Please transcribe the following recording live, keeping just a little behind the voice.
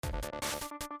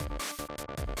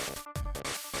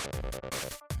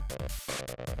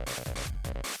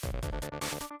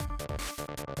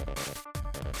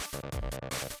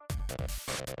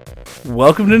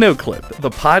Welcome to No Clip, the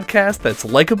podcast that's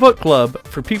like a book club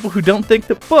for people who don't think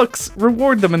that books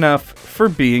reward them enough for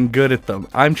being good at them.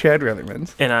 I'm Chad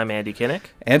Ruthermond. And I'm Andy Kinnick.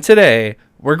 And today,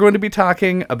 we're going to be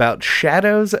talking about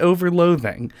Shadows over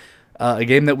Loathing, a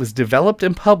game that was developed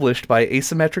and published by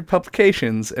Asymmetric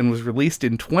Publications and was released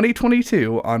in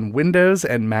 2022 on Windows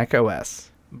and Mac OS.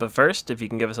 But first, if you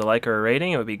can give us a like or a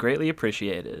rating, it would be greatly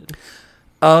appreciated.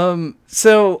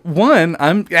 So one,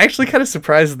 I'm actually kind of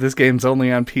surprised that this game's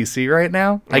only on PC right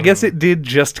now. Mm-hmm. I guess it did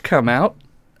just come out,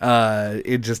 a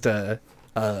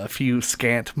few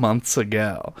scant months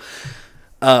ago.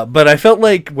 But I felt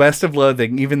like West of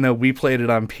Loathing, even though we played it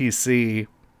on PC,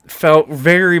 felt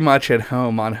very much at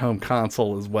home on home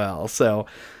console as well. So,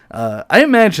 I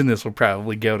imagine this will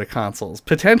probably go to consoles,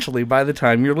 potentially by the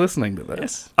time you're listening to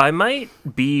this. I might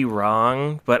be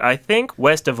wrong, but I think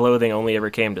West of Loathing only ever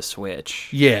came to Switch.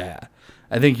 Yeah,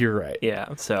 I think you're right.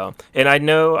 Yeah, so... And I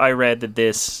know I read that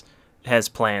this has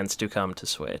plans to come to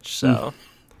Switch, so...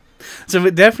 So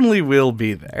it definitely will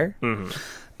be there.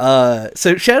 Mm-hmm.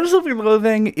 So Shadows over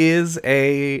Loathing is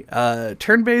a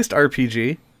turn-based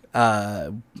RPG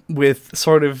with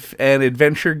sort of an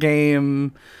adventure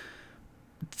game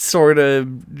sort of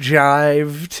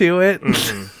jive to it.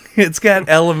 Mm-hmm. It's got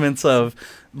elements of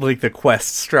like the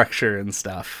quest structure and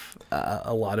stuff.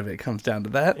 A lot of it comes down to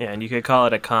that. Yeah, and you could call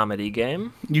it a comedy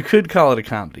game. You could call it a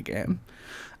comedy game.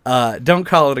 Don't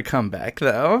call it a comeback,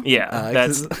 though. Yeah,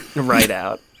 that's right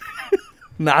out.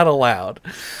 Not allowed.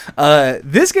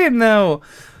 This game, though,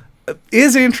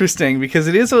 is interesting because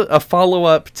it is a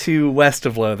follow-up to West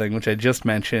of Loathing, which I just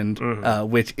mentioned,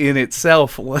 which in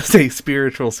itself was a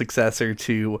spiritual successor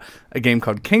to a game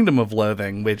called Kingdom of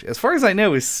Loathing, which, as far as I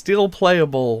know, is still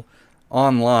playable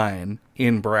online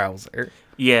in browser.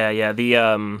 Yeah,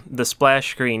 the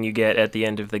splash screen you get at the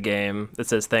end of the game that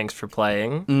says "Thanks for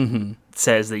playing"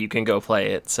 says that you can go play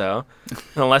it. So,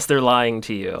 unless they're lying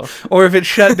to you, or if it's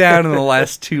shut down in the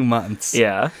last 2 months,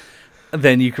 yeah,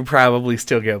 then you could probably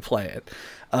still go play it.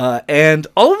 And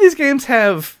all of these games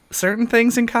have certain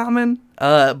things in common,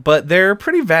 but there are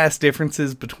pretty vast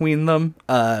differences between them.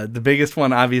 The biggest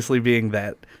one, obviously, being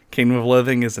that Kingdom of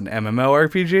Loathing is an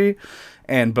MMORPG,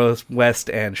 and both West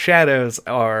and Shadows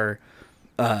are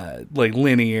like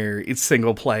linear, it's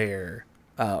single player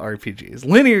RPGs.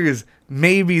 Linear is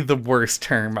maybe the worst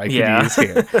term I could use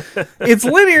here. It's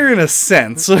linear in a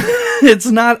sense. It's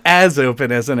not as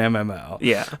open as an MMO.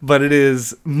 Yeah. But it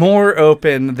is more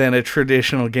open than a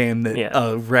traditional game that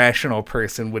a rational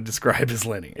person would describe as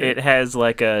linear. It has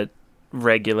like a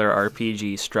regular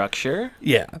RPG structure.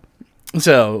 Yeah.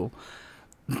 So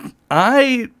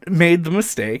I made the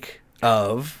mistake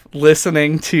of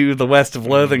listening to the West of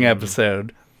Loathing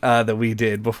episode that we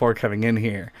did before coming in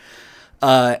here.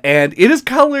 And it has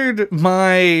colored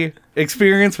my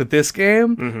experience with this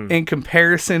game in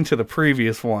comparison to the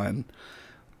previous one.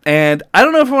 And I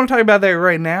don't know if I want to talk about that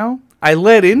right now. I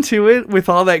led into it with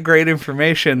all that great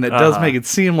information that does make it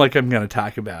seem like I'm going to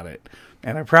talk about it.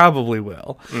 And I probably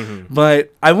will.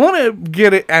 But I want to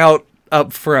get it out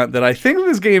up front that I think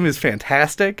this game is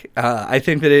fantastic. I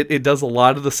think that it does a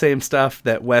lot of the same stuff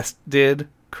that West did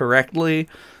correctly,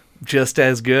 just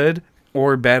as good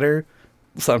or better,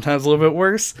 sometimes a little bit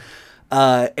worse.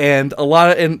 And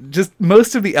just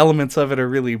most of the elements of it are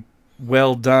really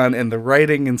well done, and the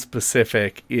writing in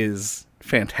specific is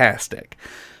fantastic.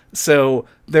 So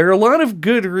there are a lot of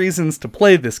good reasons to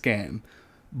play this game,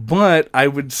 but I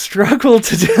would struggle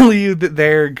to tell you that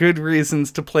there are good reasons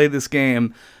to play this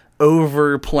game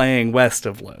over playing West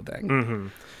of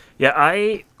Loathing. Yeah,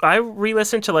 I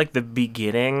re-listened to like the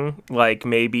beginning, like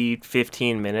maybe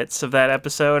 15 minutes of that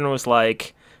episode, and was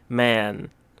like, man,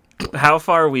 how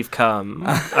far we've come.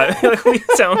 I feel like we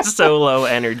sound so low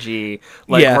energy,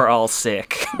 like we're all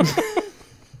sick.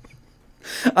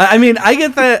 I mean, I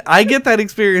get that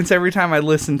experience every time I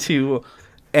listen to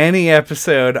any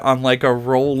episode on like a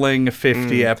rolling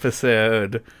 50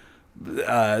 episode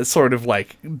sort of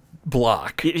like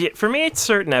block. For me, it's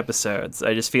certain episodes.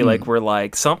 I just feel like we're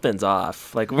like, something's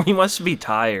off. Like, we must be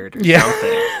tired or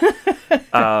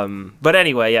something. But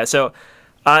anyway, yeah, so...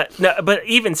 no, but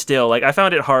even still, like, I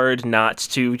found it hard not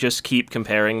to just keep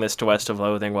comparing this to West of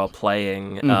Loathing while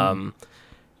playing.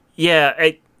 Yeah,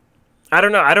 I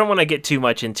don't know. I don't want to get too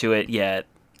much into it yet.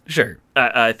 Sure.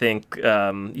 I think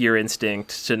your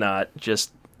instinct to not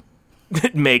just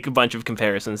make a bunch of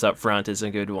comparisons up front is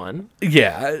a good one.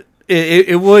 Yeah.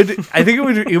 It would. I think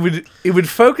it would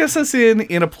focus us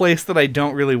in a place that I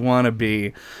don't really want to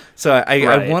be. So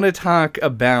I want to talk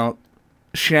about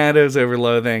Shadows over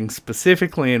Loathing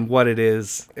specifically and what it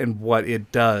is and what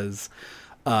it does,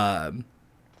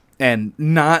 and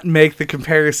not make the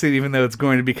comparison, even though it's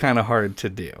going to be kind of hard to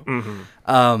do.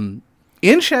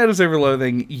 In Shadows Over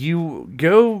Loathing, you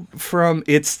go from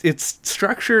it's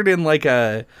structured in like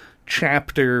a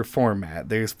chapter format.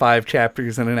 There's 5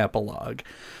 chapters and an epilogue,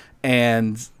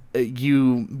 and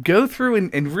you go through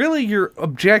and really your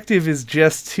objective is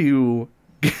just to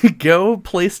go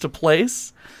place to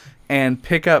place and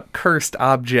pick up cursed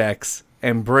objects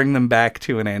and bring them back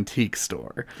to an antique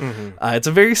store. It's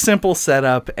a very simple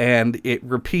setup, and it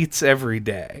repeats every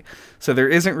day. So there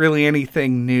isn't really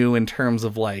anything new in terms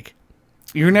of, like,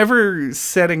 you're never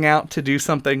setting out to do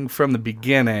something from the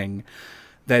beginning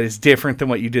that is different than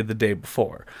what you did the day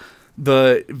before.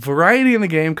 The variety in the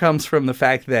game comes from the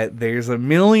fact that there's a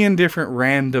million different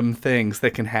random things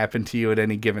that can happen to you at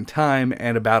any given time,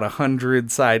 and about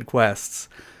 100 side quests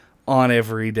on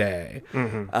every day.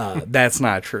 That's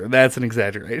not true. That's an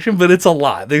exaggeration, but it's a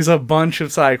lot. There's a bunch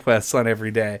of side quests on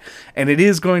every day, and it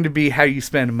is going to be how you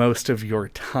spend most of your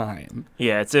time.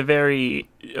 Yeah, it's a very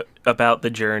about the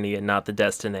journey and not the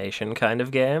destination kind of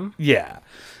game. Yeah.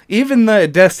 Even the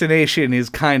destination is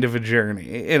kind of a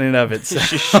journey in and of itself.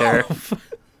 Sure.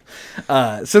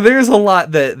 So there's a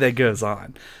lot that goes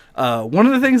on. One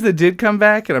of the things that did come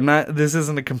back, and this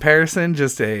isn't a comparison,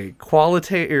 just a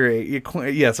quantitative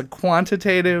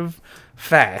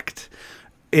fact,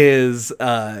 is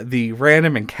the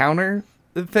random encounter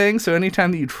thing. So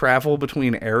anytime that you travel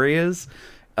between areas,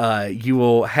 you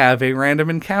will have a random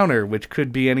encounter, which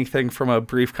could be anything from a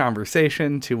brief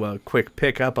conversation to a quick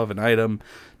pickup of an item,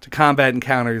 to combat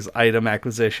encounters, item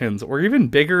acquisitions, or even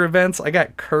bigger events. I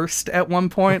got cursed at one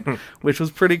point, which was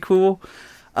pretty cool.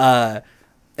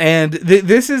 And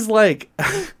this is like,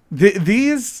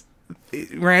 these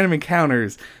random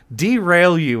encounters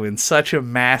derail you in such a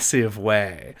massive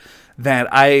way that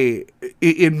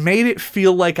it made it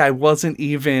feel like I wasn't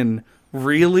even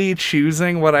really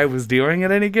choosing what I was doing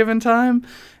at any given time,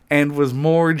 and was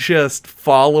more just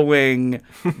following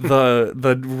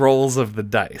the rolls of the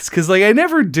dice. Because, like, I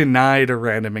never denied a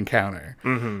random encounter.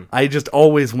 I just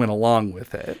always went along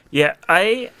with it. Yeah,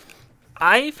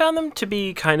 I found them to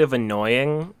be kind of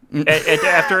annoying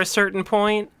after a certain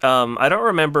point. I don't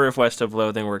remember if West of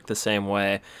Loathing worked the same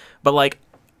way, but, like,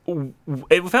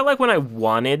 it felt like when I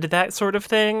wanted that sort of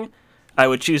thing, I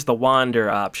would choose the wander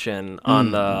option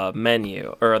on the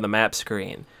menu or on the map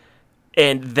screen.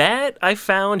 And that, I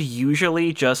found,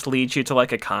 usually just leads you to,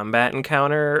 like, a combat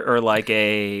encounter or like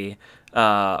a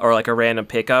random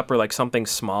pickup or like something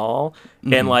small.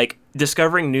 And, like,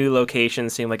 discovering new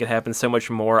locations seemed like it happens so much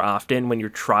more often when you're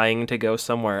trying to go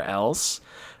somewhere else.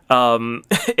 And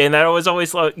that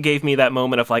always gave me that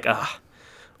moment of like,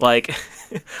 like,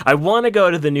 I want to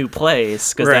go to the new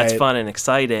place because that's fun and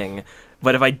exciting.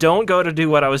 But if I don't go to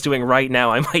do what I was doing right now,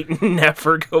 I might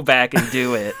never go back and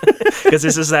do it. Because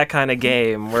this is that kind of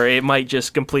game where it might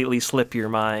just completely slip your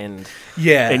mind.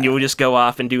 Yeah. And you'll just go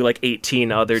off and do like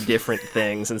 18 other different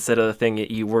things instead of the thing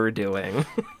that you were doing.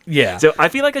 Yeah. So I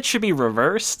feel like it should be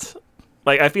reversed.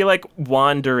 Like, I feel like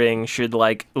wandering should,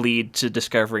 like, lead to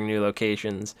discovering new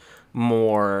locations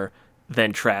more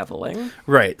than traveling.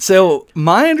 Right. So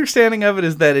my understanding of it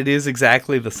is that it is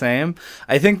exactly the same.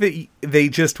 I think that they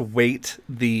just wait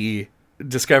the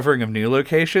discovering of new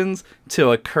locations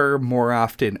to occur more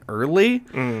often early.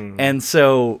 And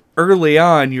so early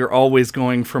on, you're always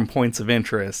going from points of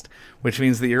interest, which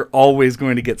means that you're always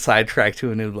going to get sidetracked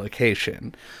to a new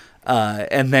location.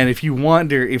 And then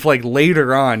if like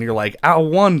later on you're like, I'll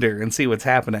wander and see what's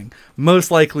happening,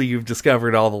 most likely you've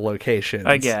discovered all the locations,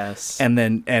 I guess, and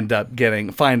then end up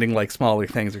finding like smaller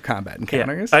things or combat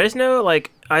encounters. Yeah. I just know, like,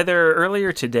 either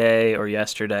earlier today or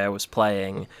yesterday I was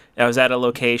at a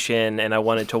location and I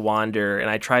wanted to wander, and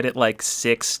I tried it like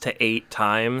 6 to 8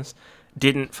 times,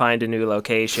 didn't find a new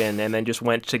location, and then just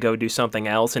went to go do something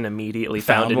else and immediately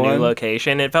found a new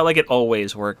location. It felt like it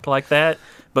always worked like that,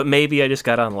 but maybe I just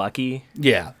got unlucky.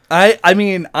 Yeah. I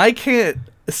mean, I can't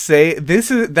say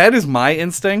that is my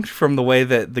instinct from the way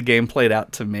that the game played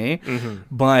out to me,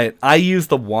 but I used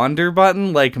the wander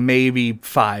button like maybe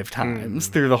 5 times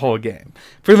through the whole game.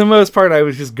 For the most part, I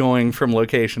was just going from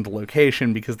location to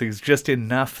location because there's just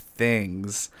enough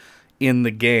things in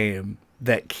the game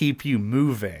that keep you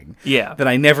moving. Yeah. That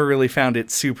I never really found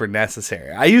it super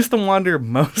necessary. I used to wander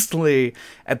mostly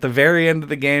at the very end of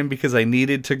the game because I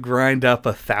needed to grind up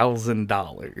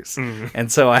 $1,000.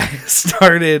 And so I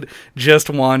started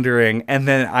just wandering, and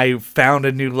then I found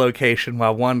a new location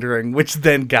while wandering, which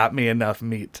then got me enough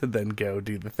meat to then go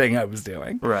do the thing I was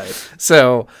doing. Right.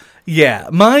 So Yeah,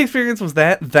 my experience was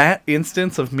that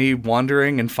instance of me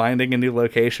wandering and finding a new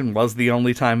location was the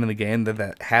only time in the game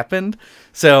that happened.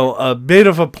 So a bit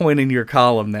of a point in your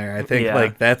column there. I think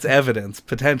like that's evidence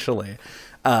potentially,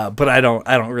 but I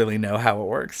don't really know how it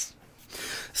works.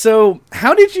 So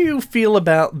how did you feel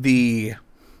about the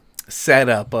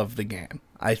setup of the game?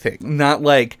 I think not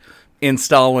like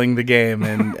installing the game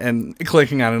and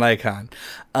clicking on an icon.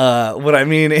 What I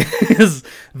mean is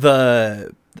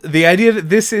the idea that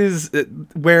this is,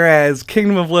 whereas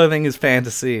Kingdom of Loathing is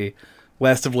fantasy,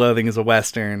 West of Loathing is a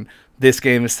Western, this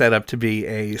game is set up to be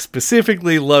a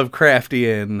specifically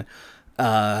Lovecraftian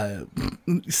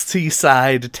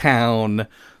seaside town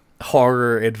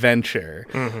horror adventure.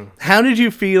 Mm-hmm. How did you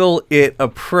feel it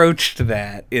approached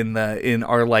that in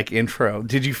our like intro?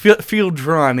 Did you feel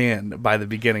drawn in by the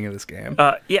beginning of this game?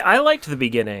 Yeah, I liked the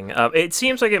beginning. It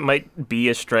seems like it might be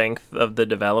a strength of the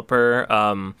developer.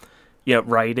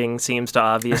 Writing seems to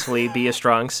obviously be a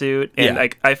strong suit,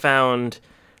 and I found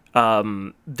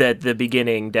that the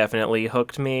beginning definitely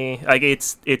hooked me. Like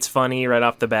it's funny right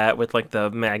off the bat with like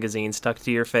the magazine stuck to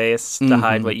your face to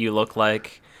hide what you look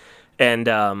like. And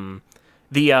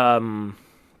the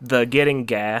getting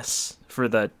gas for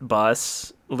the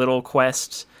bus little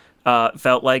quest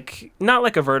felt like not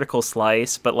like a vertical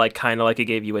slice, but like kind of like it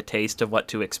gave you a taste of what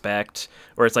to expect,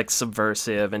 or it's like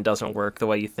subversive and doesn't work the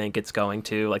way you think it's going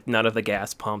to. Like none of the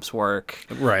gas pumps work.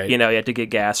 Right. You had to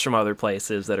get gas from other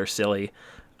places that are silly.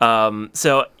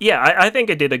 So yeah, I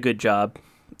think it did a good job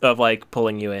of like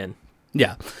pulling you in.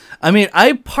 Yeah. I mean,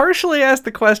 I partially asked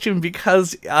the question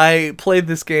because I played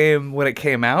this game when it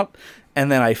came out, and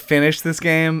then I finished this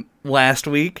game last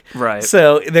week. Right.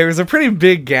 So there was a pretty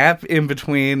big gap in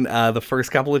between the first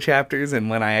couple of chapters and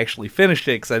when I actually finished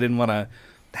it, because I didn't want to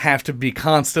have to be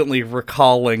constantly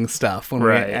recalling stuff when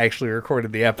we actually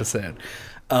recorded the episode.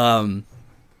 And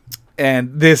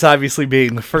this obviously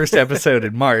being the first episode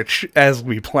in March, as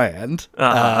we planned.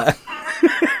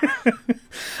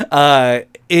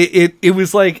 It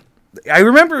was like, I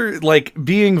remember like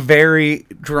being very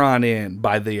drawn in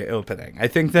by the opening. I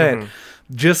think that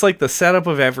just like the setup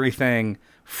of everything,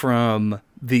 from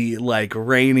the like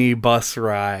rainy bus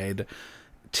ride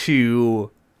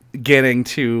to getting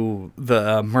to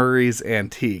the Murray's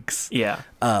Antiques. Yeah.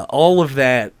 All of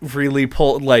that really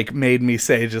made me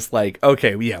say just like,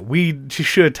 okay, yeah, we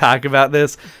should talk about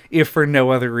this, if for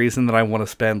no other reason than I want to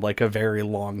spend like a very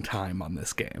long time on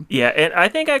this game. Yeah, and I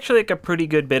think actually like a pretty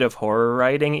good bit of horror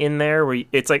writing in there where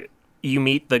it's like you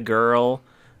meet the girl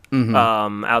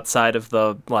outside of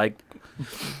the like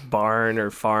barn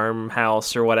or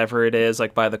farmhouse or whatever it is,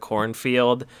 like by the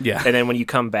cornfield. Yeah. And then when you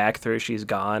come back through, she's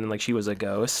gone and like she was a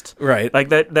ghost. Right. Like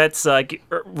that's like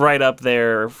right up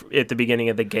there at the beginning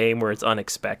of the game where it's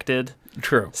unexpected.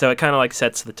 True. So it kind of like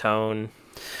sets the tone.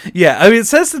 Yeah, I mean, it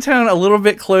sets the tone a little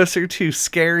bit closer to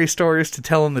Scary Stories to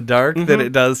Tell in the Dark than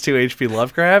it does to H.P.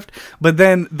 Lovecraft, but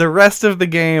then the rest of the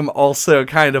game also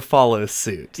kind of follows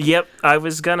suit. Yep, I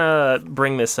was gonna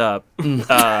bring this up.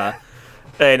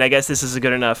 And I guess this is a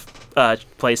good enough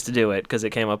place to do it because it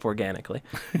came up organically.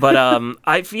 But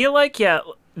I feel like, the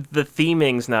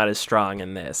theming's not as strong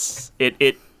in this.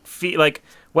 Like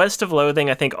West of Loathing,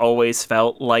 I think, always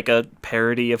felt like a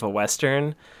parody of a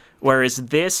Western, whereas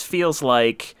this feels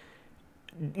like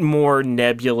more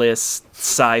nebulous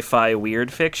sci-fi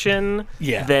weird fiction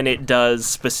than it does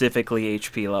specifically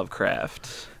H.P.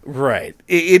 Lovecraft. Right.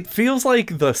 It feels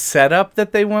like the setup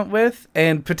that they went with,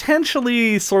 and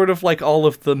potentially sort of like all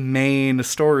of the main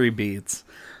story beats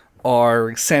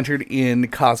are centered in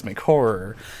cosmic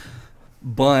horror,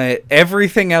 but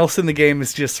everything else in the game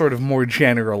is just sort of more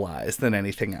generalized than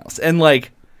anything else. And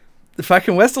like, the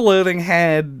fucking West of Loathing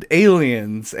had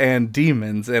aliens and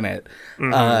demons in it,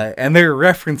 and there are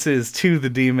references to the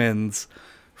demons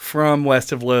from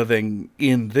West of Loathing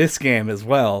in this game as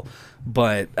well,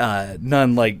 but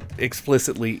none like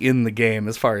explicitly in the game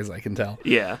as far as I can tell.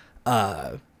 Yeah.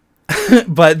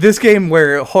 But this game,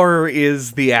 where horror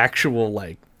is the actual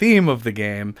like theme of the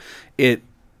game, it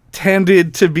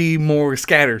tended to be more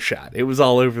scattershot. It was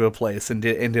all over the place and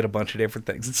did a bunch of different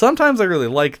things. And sometimes I really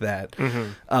like that.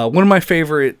 One of my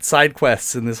favorite side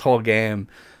quests in this whole game,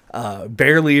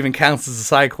 barely even counts as a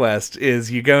side quest, is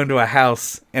you go into a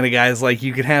house and a guy's like,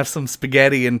 you can have some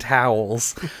spaghetti and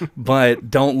towels,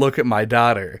 but don't look at my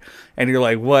daughter. And you're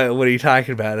like, what are you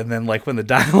talking about? And then like when the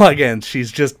dialogue ends, she's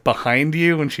just behind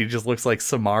you and she just looks like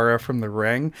Samara from The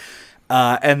Ring.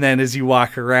 And then as you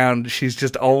walk around, she's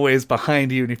just always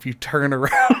behind you, and if you turn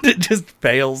around, it just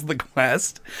fails the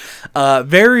quest.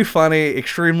 Very funny,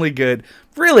 extremely good.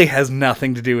 Really has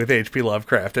nothing to do with H.P.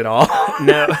 Lovecraft at all.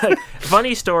 No.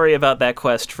 Funny story about that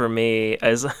quest for me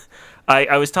is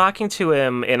I was talking to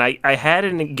him, and I had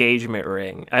an engagement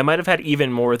ring. I might have had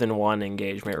even more than one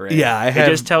engagement ring. Yeah, It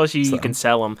just tells you can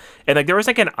sell them. And like there was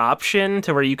like an option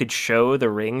to where you could show the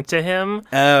ring to him.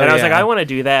 Oh, and I was like, yeah. I want to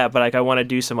do that, but like I want to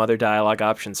do some other dialogue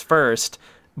options first.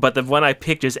 But the one I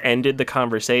picked just ended the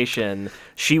conversation.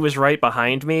 She was right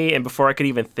behind me, and before I could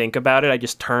even think about it, I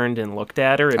just turned and looked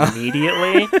at her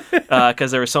immediately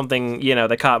because there was something,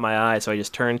 that caught my eye. So I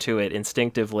just turned to it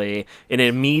instinctively, and it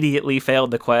immediately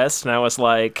failed the quest. And I was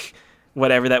like,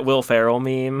 whatever, that Will Ferrell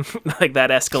meme, like that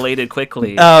escalated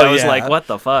quickly. Oh, I was yeah. like, what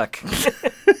the fuck?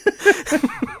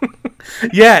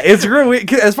 Yeah, it's really,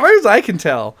 as far as I can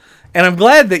tell. And I'm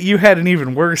glad that you had an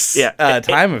even worse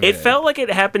time of it. It felt like it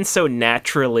happened so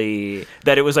naturally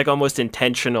that it was like almost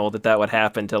intentional that would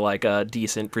happen to like a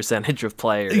decent percentage of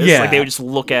players. Yeah. Like they would just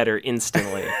look at her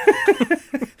instantly.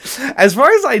 As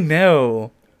far as I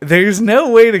know, there's no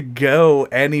way to go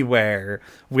anywhere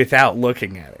without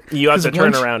looking at it. You have to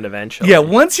turn around eventually. Yeah,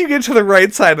 once you get to the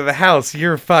right side of the house,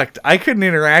 you're fucked. I couldn't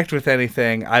interact with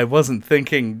anything. I wasn't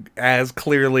thinking as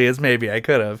clearly as maybe I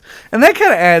could have. And that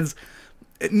kind of adds...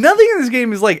 Nothing in this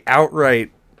game is like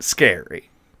outright scary.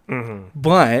 Mm-hmm.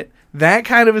 But that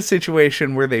kind of a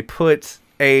situation where they put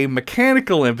a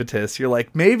mechanical impetus, you're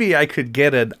like, maybe I could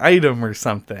get an item or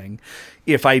something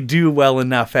if I do well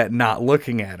enough at not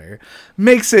looking at her,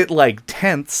 makes it like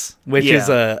tense, which is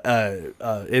an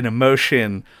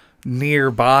emotion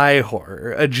nearby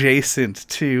horror, adjacent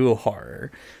to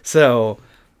horror. So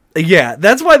yeah,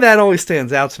 that's why that always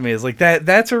stands out to me, is like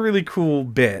that's a really cool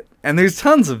bit. And there's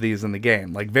tons of these in the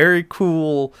game, like very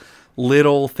cool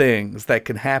little things that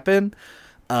can happen.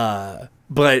 But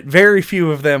very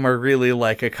few of them are really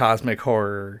like a cosmic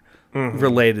horror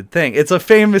related thing. It's a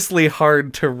famously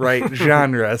hard to write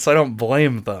genre, so I don't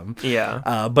blame them.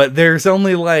 Yeah. But there's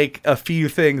only like a few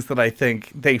things that I think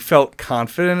they felt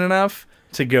confident enough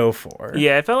to go for.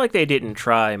 Yeah, I felt like they didn't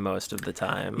try most of the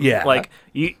time. Yeah. Like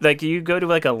you go to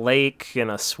like a lake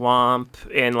and a swamp,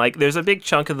 and like there's a big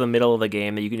chunk of the middle of the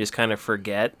game that you can just kind of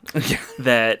forget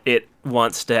that it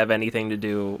wants to have anything to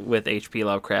do with H.P.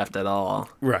 Lovecraft at all.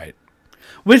 Right.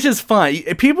 Which is fine.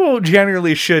 People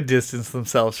generally should distance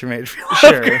themselves from H.P.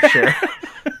 Lovecraft. Sure.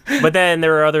 But then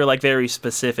there are other like very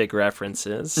specific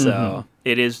references, so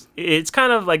it's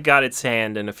kind of like got its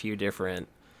hand in a few different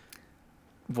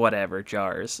whatever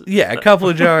jars. Yeah, a couple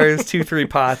of jars, 2-3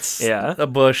 pots, yeah, a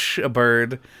bush, a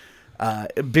bird,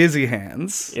 busy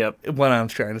hands. Yep. What I'm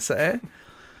trying to say.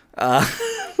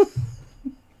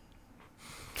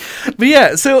 But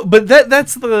yeah, but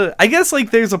that's the, I guess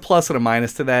like there's a plus and a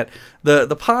minus to that.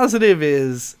 The positive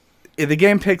is the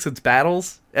game picks its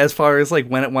battles as far as like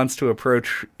when it wants to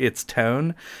approach its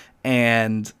tone,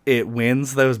 and it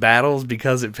wins those battles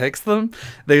because it picks them.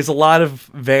 There's a lot of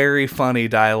very funny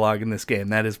dialogue in this game.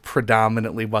 That is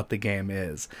predominantly what the game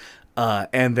is.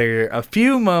 And there are a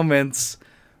few moments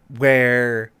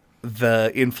where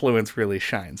the influence really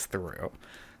shines through.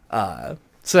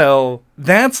 So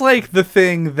that's like the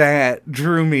thing that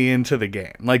drew me into the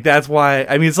game. Like that's why,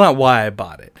 I mean, it's not why I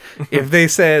bought it. If they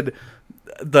said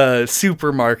the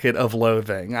supermarket of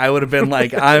Loathing, I would have been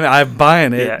like, I'm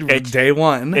buying it day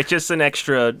one. It's just an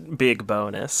extra big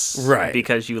bonus, right?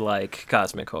 Because you like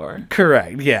cosmic horror.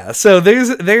 Correct. Yeah. So there's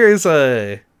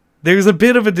a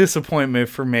bit of a disappointment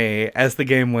for me as the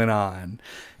game went on,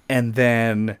 and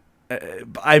then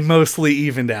I mostly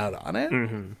evened out on it.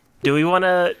 Mm-hmm. Do we want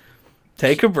to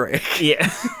take a break?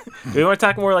 Yeah. Do we want to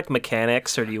talk more like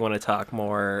mechanics, or do you want to talk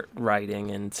more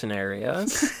writing and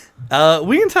scenarios?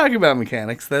 We can talk about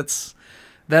mechanics. That's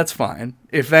fine.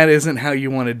 If that isn't how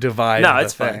you want to divide the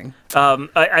it's thing. Fine.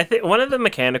 I think one of the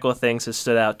mechanical things that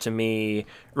stood out to me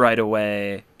right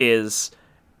away is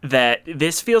that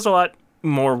this feels a lot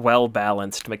more well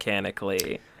balanced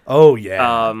mechanically. Oh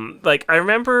yeah. Like I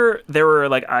remember there were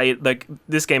like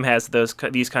this game has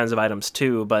these kinds of items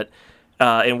too, but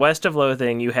in West of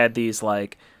Loathing you had these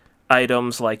like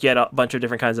items like you had a bunch of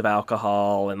different kinds of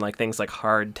alcohol and like things like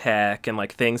hardtack and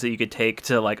like things that you could take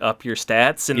to like up your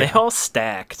stats, and they all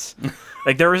stacked.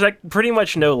 Like there was like pretty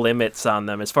much no limits on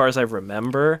them as far as I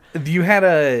remember. You had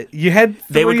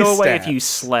they would go away stats. if you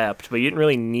slept, but you didn't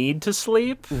really need to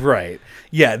sleep. Right.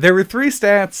 Yeah, there were 3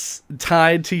 stats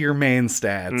tied to your main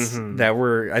stats that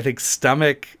were, I think,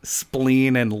 stomach,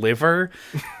 spleen, and liver,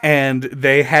 and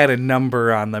they had a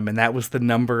number on them, and that was the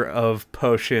number of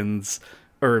potions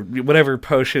or whatever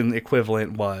potion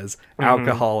equivalent was,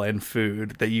 alcohol and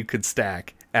food that you could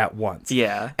stack at once.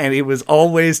 Yeah. And it was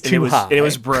always too high. And it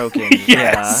was broken.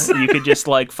 Yes. Yeah. You could just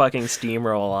like fucking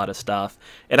steamroll a lot of stuff.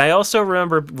 And I also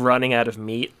remember running out of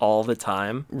meat all the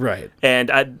time. Right.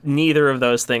 And neither of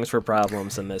those things were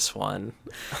problems in this one.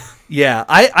 Yeah.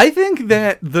 I think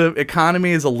that the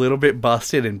economy is a little bit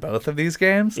busted in both of these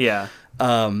games. Yeah.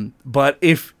 But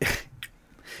if...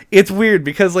 It's weird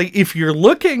because, like, if you're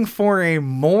looking for a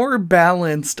more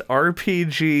balanced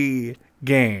RPG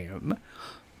game,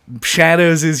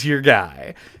 Shadows is your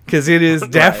guy. Because it is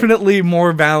definitely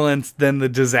more balanced than the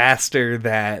disaster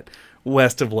that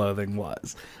West of Loathing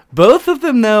was. Both of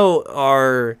them, though,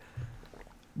 are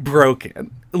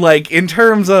broken. Like, in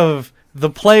terms of the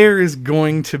player is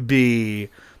going to be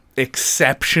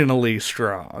exceptionally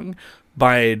strong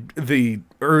by the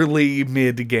early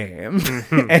mid game,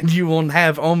 and you will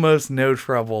have almost no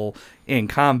trouble in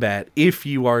combat if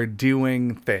you are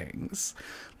doing things.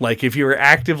 Like, if you are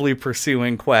actively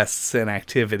pursuing quests and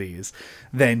activities,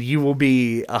 then you will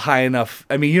be a high enough...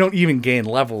 I mean, you don't even gain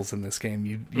levels in this game.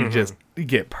 You just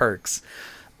get perks.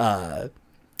 And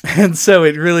so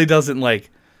it really doesn't, like...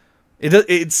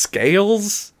 It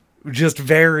scales just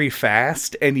very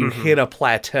fast, and you hit a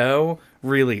plateau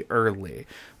really early,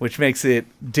 which makes it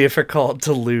difficult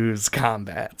to lose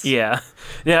combats. Yeah.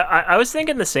 Yeah, I was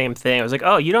thinking the same thing. I was like,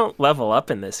 oh, you don't level up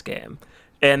in this game.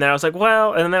 And then I was like,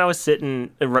 well, and then I was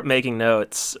sitting making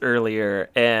notes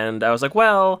earlier, and I was like,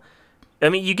 well, I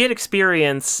mean, you get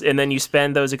experience, and then you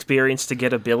spend those experience to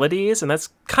get abilities, and that's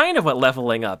kind of what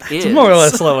leveling up is. It's more or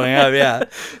less leveling up, yeah.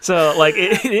 So, like,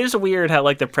 it is weird how,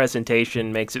 like, the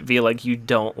presentation makes it feel like you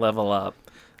don't level up.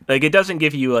 Like, it doesn't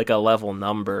give you, like, a level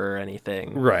number or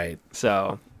anything. Right.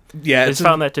 So, yeah, I just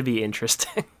found that to be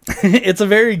interesting. It's a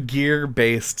very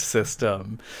gear-based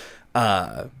system.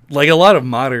 Like a lot of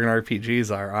modern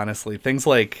RPGs are, honestly. Things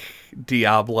like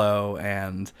Diablo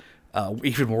and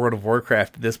even World of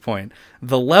Warcraft at this point.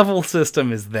 The level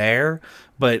system is there,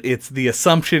 but the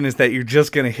assumption is that you're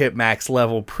just going to hit max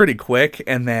level pretty quick,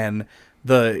 and then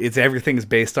everything's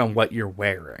based on what you're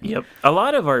wearing. Yep. A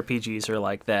lot of RPGs are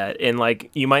like that, and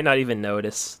like you might not even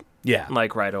notice. Yeah.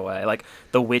 Like right away. Like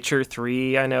The Witcher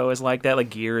 3 I know is like that.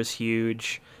 Like gear is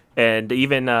huge. And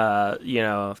even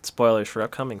spoilers for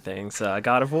upcoming things,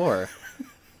 God of War.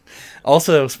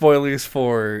 Also, spoilers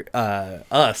for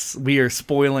us. We are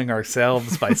spoiling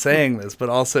ourselves by saying this, but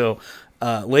also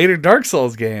later Dark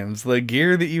Souls games, the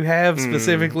gear that you have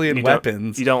specifically in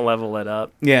weapons. You don't level it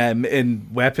up. Yeah,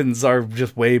 and weapons are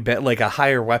just way better. Like, a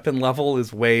higher weapon level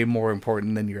is way more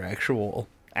important than your actual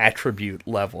attribute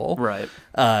level. Right.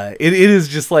 It is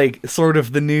just, like, sort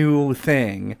of the new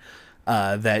thing.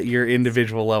 That your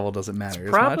individual level doesn't matter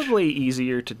as much. Probably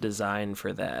easier to design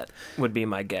for that, would be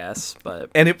my guess.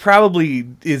 And it probably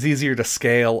is easier to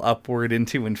scale upward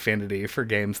into infinity for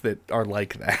games that are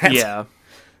like that. Yeah.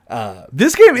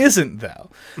 This game isn't, though.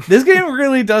 This game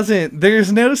really doesn't...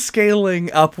 There's no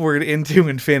scaling upward into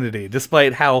infinity,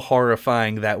 despite how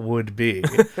horrifying that would be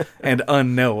and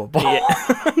unknowable. Yeah.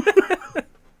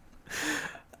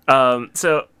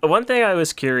 So one thing I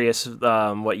was curious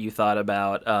what you thought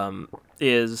about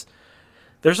is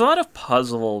there's a lot of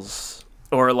puzzles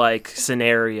or like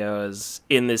scenarios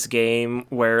in this game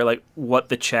where like what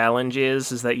the challenge is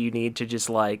that you need to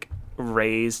just like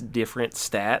raise different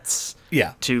stats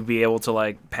to be able to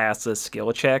like pass a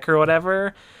skill check or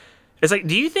whatever. It's like,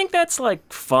 do you think that's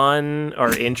like fun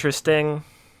or interesting?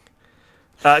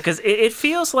 Because it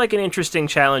feels like an interesting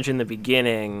challenge in the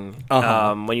beginning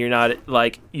when you're not,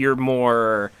 like, you're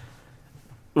more,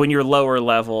 when you're lower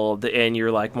leveled and you're,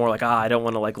 like, more like, I don't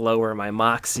want to, like, lower my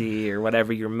moxie or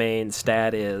whatever your main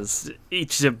stat is,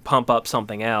 each to pump up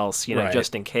something else,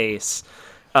 just in case.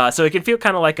 So it can feel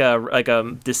kind of like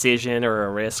a decision or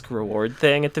a risk reward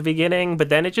thing at the beginning, but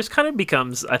then it just kind of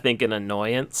becomes, I think, an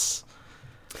annoyance.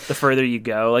 The further you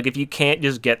go, like if you can't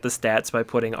just get the stats by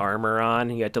putting armor on,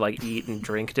 you have to like eat and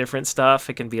drink different stuff.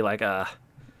 It can be like yeah,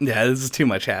 this is too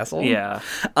much hassle. Yeah,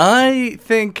 I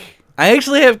think I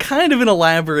actually have kind of an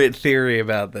elaborate theory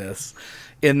about this.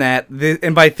 In that,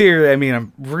 and by theory I mean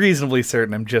I'm reasonably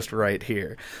certain I'm just right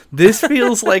here. This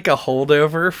feels like a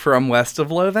holdover from West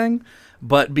of Loathing,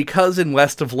 but because in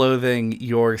West of Loathing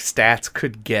your stats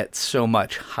could get so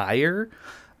much higher,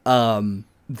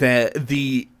 that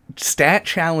the stat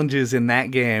challenges in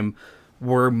that game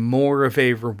were more of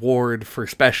a reward for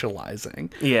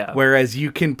specializing. Yeah. Whereas you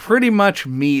can pretty much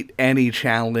meet any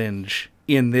challenge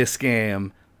in this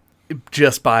game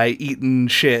just by eating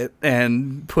shit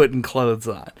and putting clothes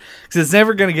on. Because it's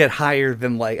never going to get higher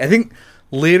than, like, I think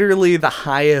literally the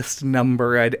highest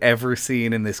number I'd ever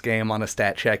seen in this game on a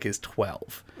stat check is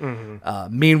 12.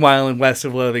 Meanwhile, in West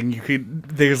of Loathing,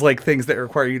 there's like things that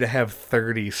require you to have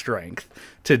 30 strength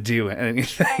to do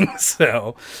anything.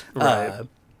 So,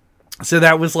 so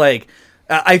that was like,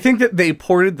 I think that they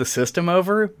ported the system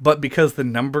over, but because the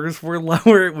numbers were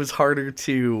lower, it was harder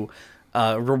to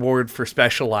reward for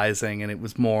specializing, and it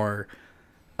was more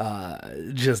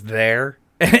just there.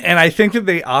 And I think that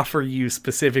they offer you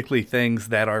specifically things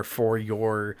that are for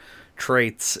your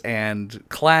traits and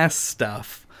class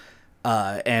stuff,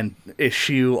 and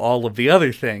eschew all of the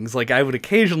other things. Like, I would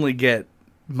occasionally get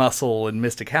muscle and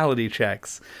mysticality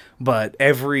checks, but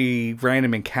every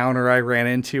random encounter I ran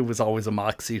into was always a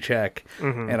moxie check,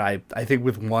 and I think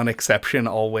with one exception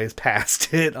always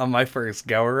passed it on my first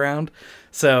go around.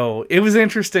 So it was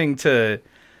interesting to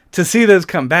see those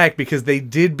come back, because they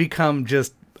did become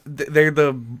just, they're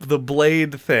the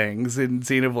blade things in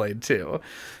Xenoblade 2,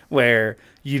 where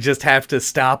you just have to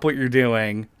stop what you're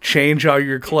doing, change all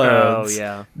your clothes,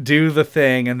 do the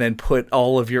thing, and then put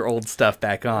all of your old stuff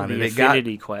back on. The and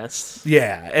affinity quests.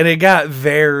 Yeah, and it got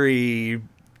very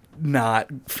not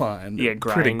fun. Yeah,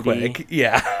 grindy. Pretty quick.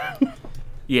 Yeah.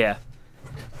 Yeah.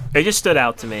 It just stood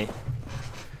out to me.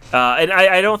 And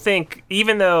I don't think,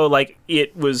 even though like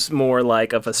it was more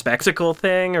like of a spectacle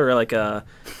thing, or like a,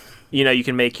 you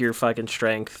can make your fucking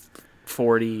strength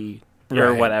 40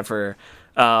 or whatever.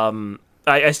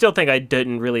 I still think I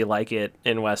didn't really like it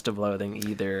in West of Loathing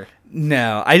either.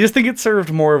 No, I just think it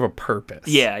served more of a purpose.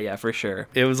 Yeah, for sure.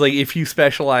 It was like, if you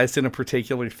specialized in a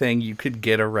particular thing, you could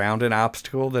get around an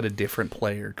obstacle that a different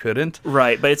player couldn't.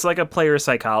 Right, but it's like a player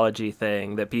psychology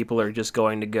thing that people are just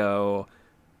going to go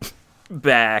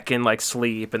back and like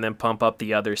sleep and then pump up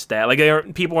the other stat.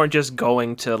 Like, people aren't just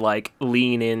going to like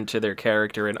lean into their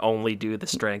character and only do the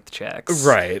strength checks.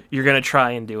 Right. You're going to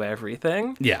try and do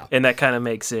everything. Yeah. And that kind of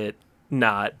makes it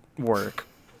not work,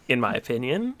 in my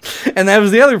opinion. And that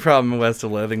was the other problem in West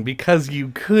of Loathing, because you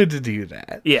could do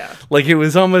that. Yeah. Like, it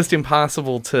was almost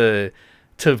impossible to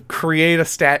create a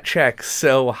stat check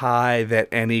so high that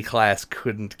any class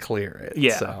couldn't clear it.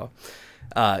 Yeah. So,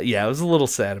 I was a little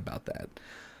sad about that.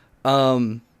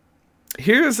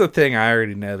 Here's the thing I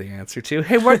already know the answer to.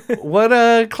 Hey,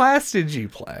 what class did you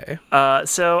play?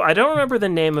 So I don't remember the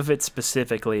name of it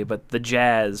specifically, but the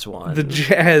jazz one. The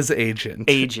jazz agent.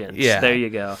 Yeah. There you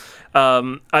go.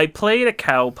 I played a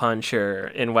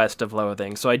cowpuncher in West of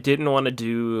Loathing, so I didn't want to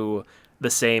do the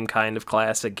same kind of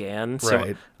class again.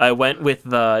 So I went with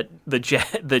the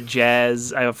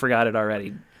jazz. I forgot it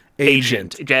already.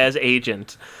 Jazz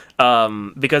agent.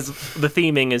 Because the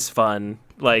theming is fun.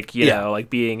 Like, you know, like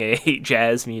being a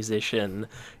jazz musician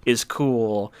is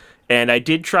cool. And I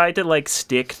did try to like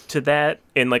stick to that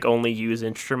and like only use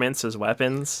instruments as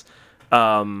weapons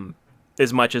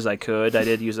as much as I could. I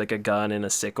did use like a gun and a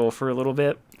sickle for a little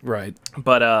bit. Right.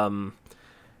 But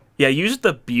use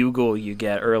the bugle you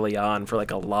get early on for like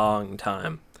a long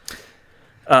time.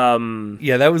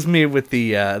 That was me with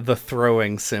the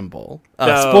throwing symbol.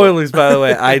 Spoilers, by the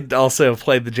way, I also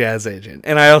played the jazz agent,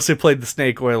 and I also played the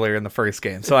snake oiler in the first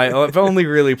game, so I've only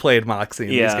really played Moxie in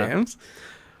these games.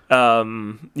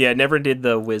 Never did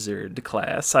the wizard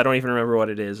class. I don't even remember what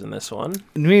it is in this one.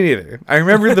 Me neither. I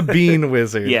remember the bean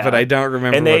wizard, but I don't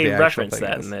remember what the actual thing is. And they reference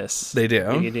that in this. They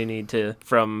do? You do need to,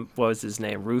 from, what was his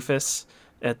name, Rufus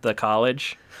at the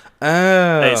college.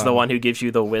 Oh. It's the one who gives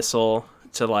you the whistle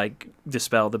to like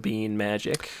dispel the bean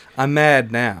magic. I'm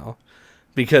mad now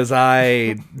because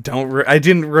I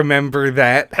didn't remember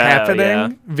that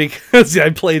happening because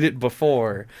I played it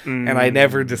before and I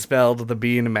never dispelled the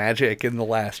bean magic in the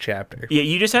last chapter. Yeah,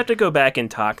 you just have to go back and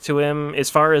talk to him. As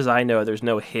far as I know, there's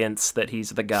no hints that he's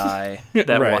the guy that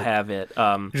will have it.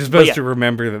 You're supposed to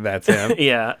remember that that's him.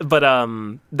 Yeah,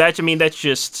 but that's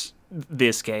just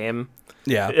this game.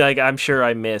 Yeah. Like, I'm sure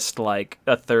I missed like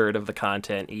a third of the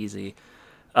content easy.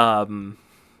 I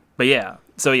played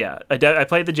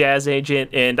the jazz agent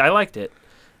and I liked it.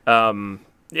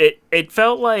 It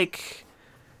felt like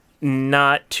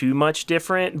not too much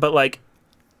different, but like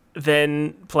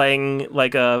then playing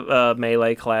like a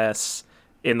melee class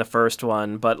in the first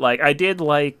one. But like I did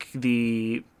like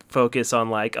the focus on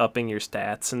like upping your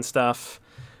stats and stuff.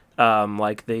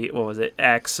 Like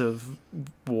Axe of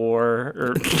War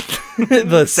or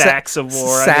the Sacks of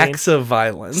War, Sacks of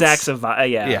Violence. Sacks of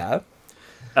yeah.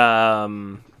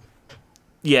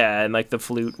 And like the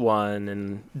flute one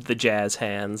and the jazz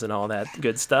hands and all that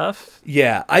good stuff.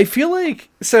 Yeah, I feel like,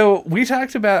 so we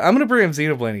talked about, I'm going to bring up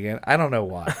Xenoblade again. I don't know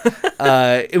why.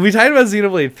 We talked about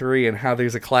Xenoblade 3 and how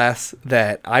there's a class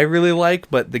that I really like,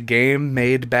 but the game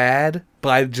made bad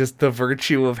by just the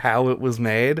virtue of how it was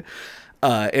made.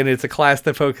 and it's a class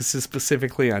that focuses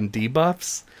specifically on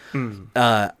debuffs.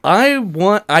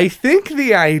 I think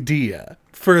the idea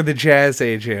for the Jazz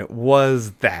Agent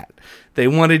was that they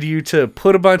wanted you to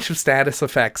put a bunch of status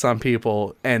effects on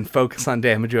people and focus on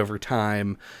damage over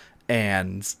time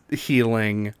and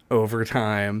healing over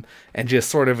time and just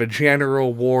sort of a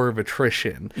general war of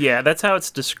attrition. Yeah, that's how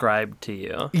it's described to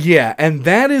you. Yeah, and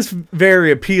that is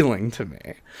very appealing to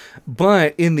me.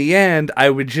 But in the end, I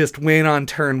would just win on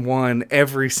turn one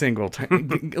every single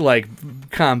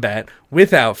combat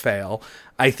without fail.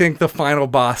 I think the final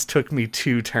boss took me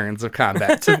 2 turns of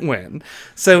combat to win.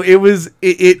 So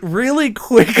it really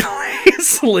quickly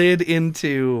slid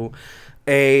into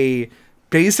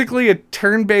basically a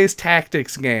turn-based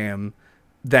tactics game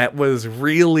that was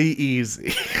really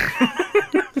easy.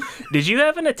 Did you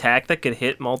have an attack that could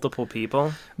hit multiple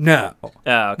people? No. Oh,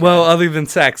 okay. Well, other than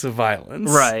Sacks of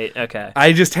Violence. Right, okay.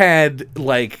 I just had,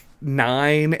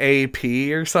 9 AP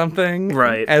or something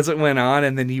right. as it went on,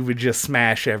 and then you would just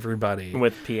smash everybody.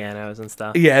 With pianos and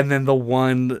stuff. Yeah, and then the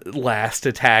one last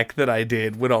attack that I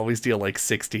did would always deal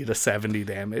 60 to 70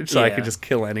 damage, so I could just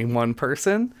kill any one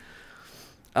person.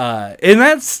 And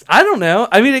that's, I don't know,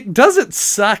 I mean, it doesn't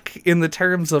suck in the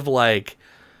terms of,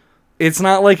 it's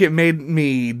not like it made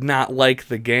me not like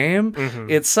the game. Mm-hmm.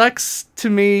 It sucks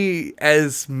to me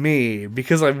as me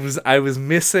because I was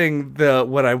missing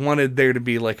what I wanted there to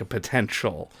be a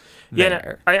potential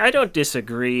there. Yeah, I don't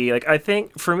disagree. I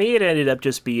think for me it ended up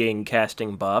just being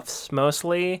casting buffs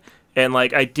mostly, and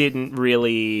I didn't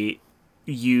really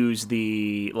use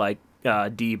the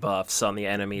debuffs on the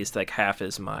enemies half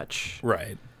as much.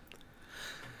 Right.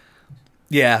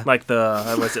 Yeah. The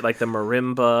the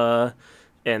marimba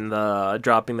and the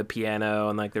dropping the piano,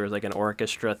 and there was an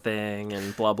orchestra thing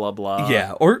and blah blah blah.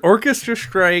 Yeah, orchestra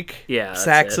strike. Yeah,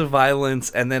 Sacks of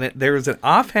Violence, and then there was an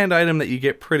offhand item that you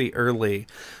get pretty early.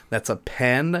 That's a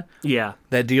pen. Yeah,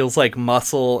 that deals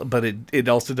muscle, but it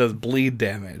also does bleed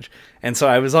damage. And so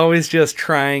I was always just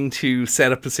trying to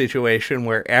set up a situation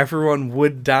where everyone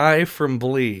would die from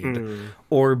bleed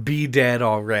or be dead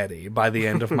already by the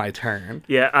end of my turn.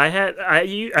 Yeah, I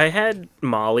had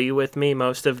Molly with me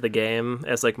most of the game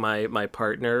as my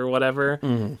partner or whatever,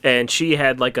 and she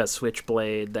had a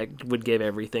switchblade that would give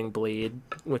everything bleed,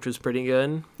 which was pretty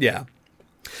good. Yeah,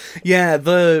 yeah.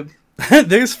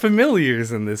 There's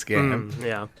familiars in this game,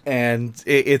 yeah, and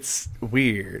it's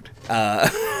weird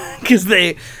because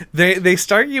they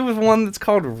start you with one that's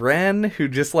called Ren, who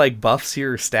just buffs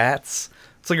your stats.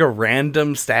 It's a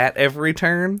random stat every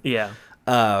turn. Yeah,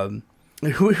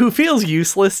 who feels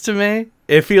useless to me.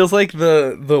 It feels like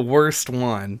the worst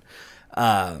one,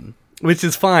 which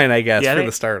is fine, I guess, for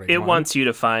the starting. It wants you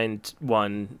to find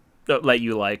one that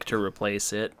you like to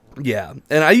replace it. Yeah,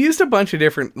 and I used a bunch of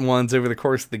different ones over the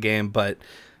course of the game, at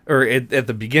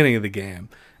the beginning of the game,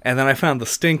 and then I found the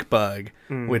stink bug,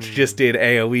 which just did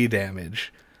AoE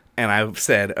damage, and I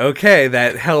said, okay,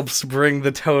 that helps bring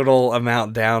the total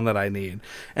amount down that I need,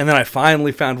 and then I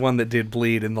finally found one that did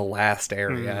bleed in the last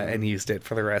area and used it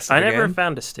for the rest of the game. I never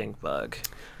found a stink bug.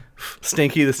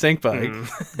 Stinky the stink bug.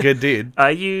 Good dude. I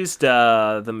used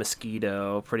the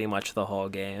mosquito pretty much the whole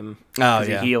game. Oh,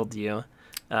 yeah. He healed you.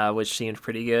 Which seemed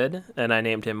pretty good, and I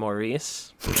named him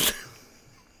Maurice.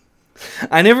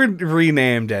 I never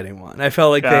renamed anyone. I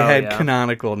felt like they had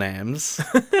canonical names.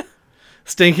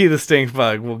 Stinky the Stink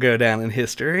Bug will go down in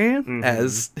history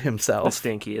as himself. The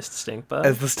stinkiest stink bug.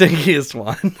 As the stinkiest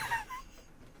one.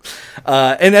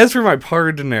 And as for my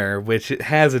partner, which it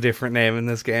has a different name in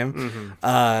this game,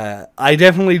 I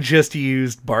definitely just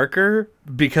used Barker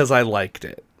because I liked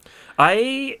it.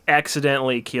 I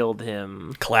accidentally killed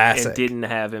him. Classic. And didn't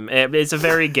have him. It's a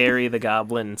very Gary the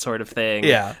Goblin sort of thing.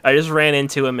 Yeah. I just ran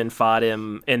into him and fought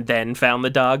him and then found the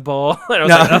dog bowl.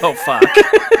 And I was oh, fuck.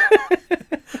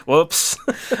 Whoops.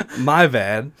 My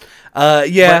bad.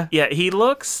 Yeah. But, yeah, he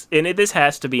looks, and this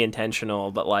has to be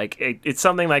intentional, but it's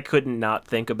something I couldn't not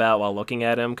think about while looking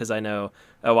at him, because I know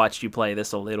I watched you play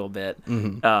this a little bit.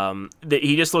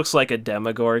 He just looks like a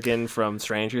Demogorgon from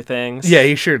Stranger Things. Yeah,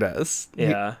 he sure does.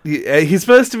 Yeah. He's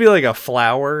supposed to be like a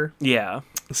flower. Yeah.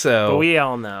 So, but we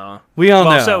all know.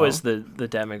 know. So is the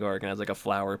Demogorgon has a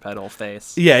flower petal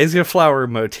face. Yeah, he's got a flower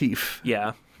motif.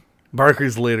 Yeah.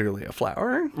 Barker's literally a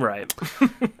flower. Right.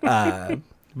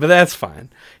 But that's fine.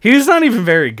 He's not even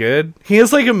very good. He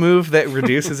has a move that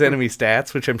reduces enemy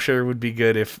stats, which I'm sure would be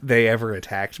good if they ever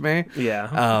attacked me.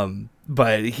 Yeah.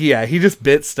 But he just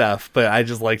bit stuff, but I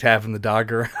just liked having the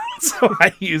dog around, so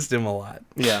I used him a lot.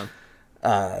 Yeah.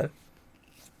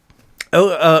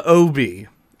 OB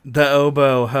The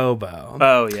Oboe Hobo.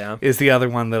 Oh, yeah. Is the other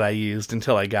one that I used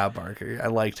until I got Barker. I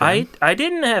liked him. I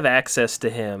didn't have access to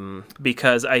him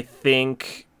because I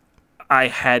think I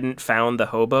hadn't found the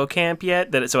hobo camp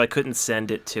yet, so I couldn't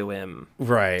send it to him.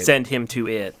 Right. Send him to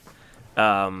it.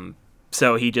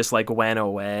 So he just like went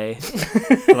away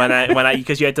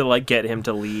because you had to like get him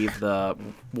to leave the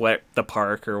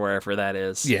park or wherever that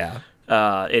is. Yeah.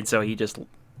 And so he just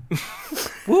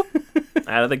whoop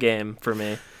out of the game for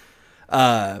me.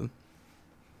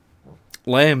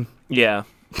 Lame. Yeah.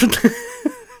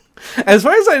 As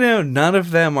far as I know, none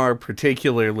of them are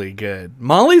particularly good.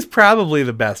 Molly's probably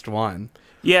the best one.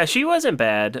 Yeah, she wasn't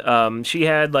bad. She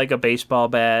had like a baseball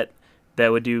bat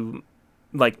that would do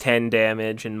like 10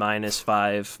 damage and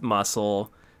 -5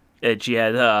 muscle. And she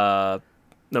had a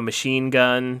machine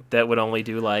gun that would only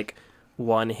do like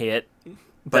 1 hit,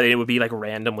 but it would be like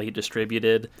randomly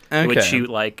distributed. Okay. It would shoot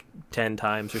like 10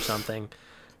 times or something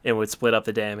and would split up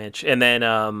the damage. And then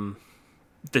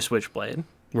the switchblade.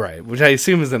 Right, which I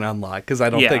assume is an unlock, because I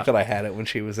don't think that I had it when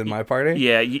she was in my party.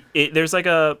 Yeah, there's like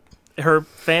her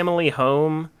family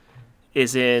home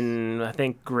is in, I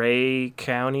think, Gray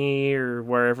County or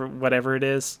whatever it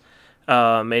is.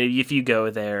 And if you go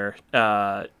there,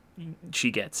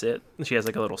 she gets it. She has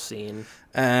like a little scene.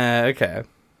 Okay.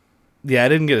 Yeah, I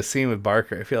didn't get a scene with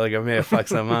Barker. I feel like I may have fucked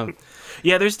some up.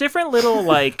 Yeah, there's different little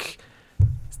like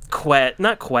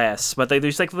not quests, but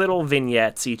there's like little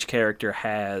vignettes each character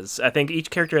has. I think each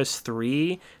character has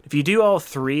 3. If you do all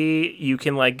 3, you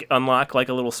can like unlock like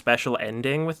a little special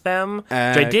ending with them, which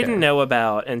I didn't know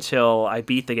about until I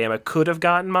beat the game. I could have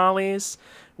gotten Molly's.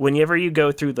 Whenever you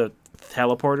go through the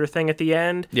teleporter thing at the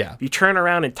end, you turn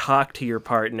around and talk to your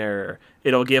partner.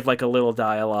 It'll give like a little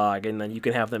dialogue, and then you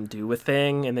can have them do a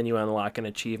thing, and then you unlock an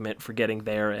achievement for getting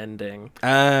their ending.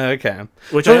 Okay.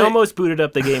 Which I almost booted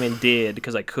up the game and did,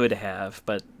 because I could have,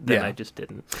 but then I just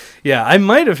didn't. Yeah, I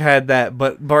might have had that,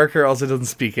 but Barker also doesn't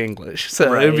speak English,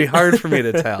 so it would be hard for me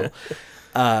to tell.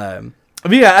 But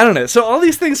yeah, I don't know. So all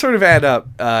these things sort of add up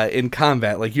in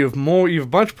combat. Like you have a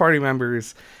bunch of party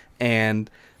members, and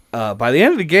by the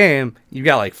end of the game, you've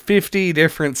got like 50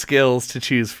 different skills to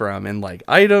choose from. And like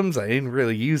items, I didn't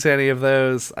really use any of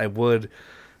those. I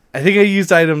think I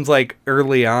used items like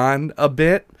early on a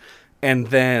bit. And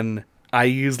then I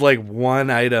used like one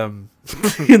item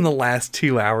in the last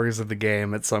 2 hours of the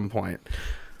game at some point.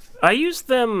 I used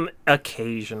them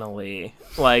occasionally.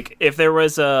 Like if there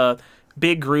was a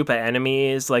big group of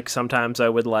enemies, like sometimes I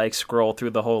would like scroll through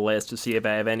the whole list to see if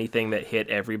I have anything that hit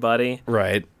everybody.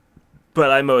 Right. But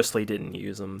I mostly didn't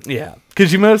use them. Yeah,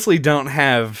 because you mostly don't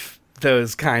have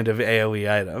those kind of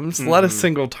AoE items. A lot of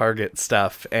single target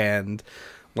stuff and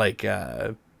like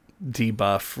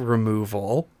debuff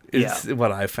removal is what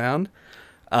I found.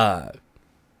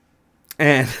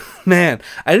 And man,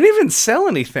 I didn't even sell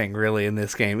anything really in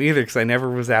this game either, because I never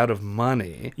was out of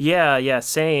money. Yeah,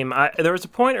 same. There was a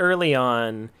point early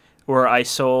on where I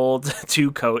sold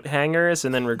 2 coat hangers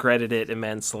and then regretted it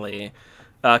immensely.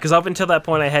 Because up until that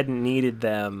point, I hadn't needed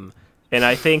them. And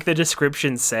I think the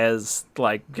description says,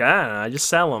 like, I just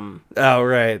sell them. Oh,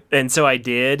 right. And so I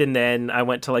did, and then I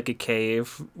went to, like, a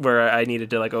cave where I needed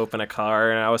to, like, open a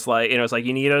car, and I was like,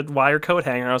 you need a wire coat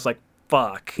hanger. I was like,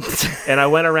 fuck. And I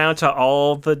went around to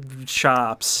all the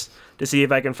shops to see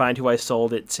if I can find who I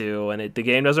sold it to, and the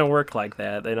game doesn't work like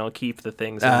that. They don't keep the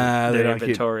things in their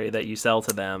inventory that you sell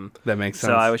to them. That makes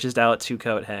sense. So I was just out 2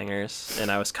 coat hangers,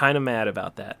 and I was kind of mad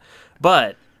about that.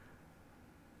 But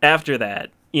after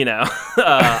that,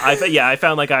 I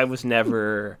found like I was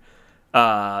never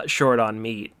short on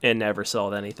meat and never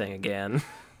sold anything again.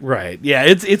 Right. Yeah,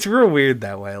 it's real weird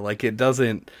that way. Like it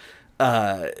doesn't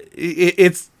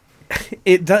it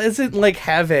doesn't like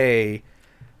have a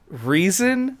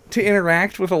reason to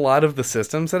interact with a lot of the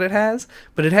systems that it has,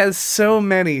 but it has so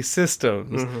many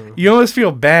systems. You almost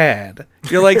feel bad.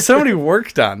 You're like, somebody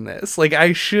worked on this. Like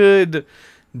I should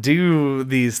do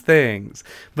these things,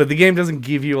 but the game doesn't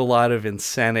give you a lot of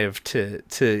incentive to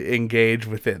engage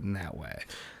with it in that way.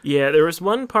 Yeah, there was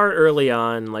one part early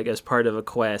on, like as part of a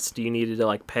quest, you needed to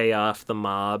like pay off the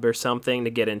mob or something to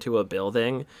get into a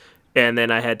building, and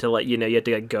then I had to like, you had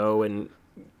to like, go and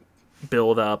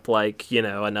build up like,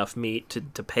 enough meat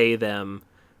to pay them.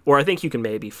 Or I think you can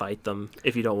maybe fight them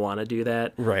if you don't want to do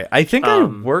that. Right. I think I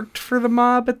worked for the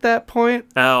mob at that point.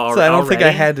 Oh, so I don't think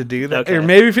I had to do that. Okay. Or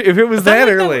maybe if it was that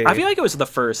early. I feel like it was the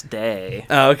first day.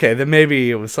 Oh, okay. Then maybe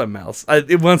it was something else.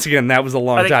 Once again, that was a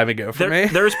long time ago for me.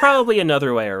 There's probably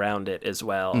another way around it as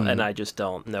well, and I just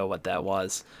don't know what that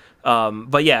was.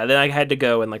 But yeah, then I had to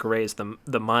go and like raise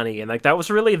the money, and like that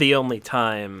was really the only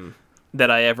time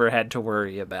that I ever had to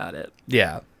worry about it.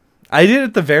 Yeah. I did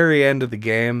at the very end of the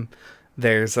game.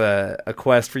 there's a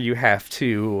quest where you have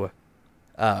to,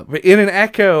 in an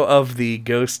echo of the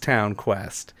Ghost Town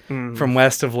quest from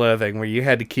West of Loathing, where you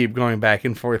had to keep going back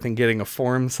and forth and getting a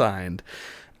form signed,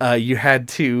 you had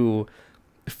to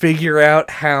figure out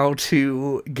how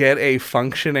to get a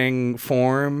functioning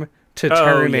form to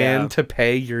turn in to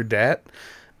pay your debt.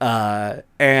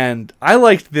 And I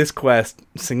liked this quest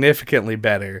significantly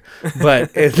better,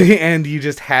 but at the end you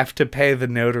just have to pay the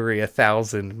notary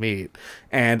 1,000 meat,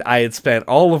 and I had spent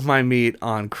all of my meat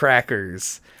on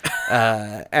crackers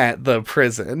at the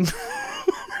prison.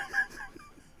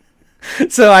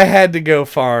 So I had to go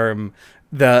farm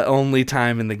the only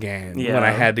time in the game when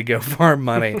I had to go farm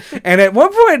money. And at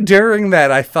one point during that,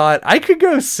 I thought I could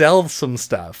go sell some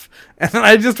stuff. And then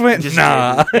I just went,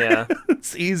 nah,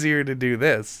 it's easier to do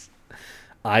this.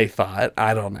 I thought.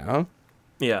 I don't know.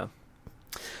 Yeah.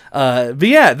 But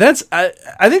yeah, that's, I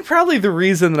think probably the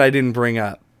reason that I didn't bring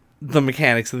up the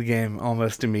mechanics of the game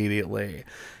almost immediately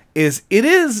is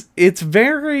it's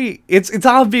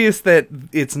obvious that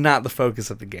it's not the focus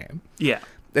of the game. Yeah.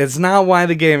 It's not why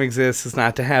the game exists. It's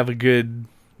not to have a good,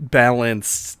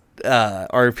 balanced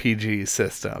RPG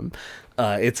system.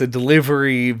 It's a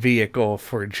delivery vehicle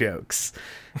for jokes.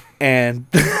 And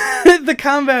the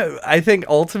combat, I think,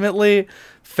 ultimately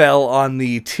fell on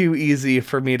the too easy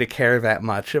for me to care that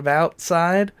much about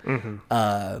side. Mm-hmm.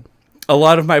 A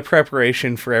lot of my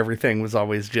preparation for everything was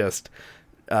always just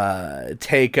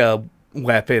take a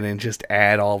weapon and just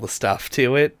add all the stuff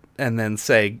to it. And then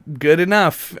say, good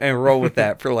enough, and roll with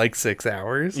that for like 6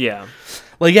 hours. Yeah.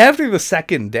 Like, after the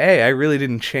second day, I really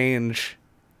didn't change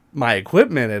my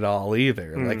equipment at all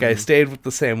either. Like, I stayed with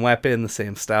the same weapon, the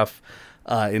same stuff,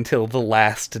 until the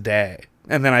last day.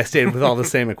 And then I stayed with all the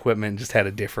same equipment, just had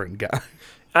a different gun.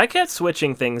 I kept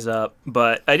switching things up,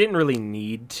 but I didn't really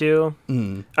need to.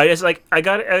 I was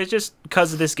just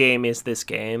because this game is this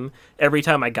game. Every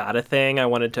time I got a thing, I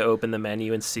wanted to open the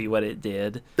menu and see what it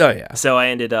did. Oh yeah. So I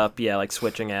ended up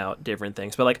switching out different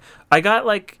things. But I got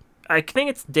I think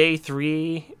it's day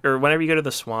 3 or whenever you go to the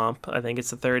swamp. I think it's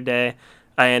the 3rd day.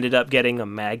 I ended up getting a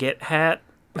maggot hat.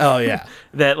 Oh yeah.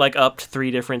 That upped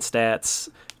 3 different stats,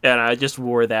 and I just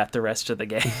wore that the rest of the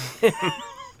game.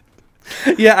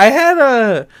 Yeah, I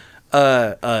had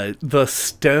the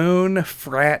stone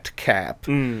frat cap,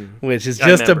 which is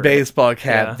just a baseball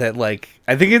cap that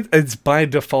I think it's by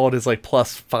default is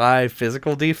 +5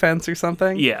 physical defense or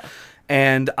something. Yeah.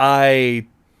 And I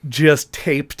just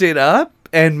taped it up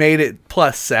and made it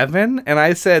 +7, and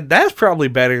I said that's probably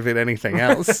better than anything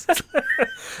else.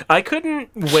 I couldn't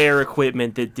wear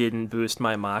equipment that didn't boost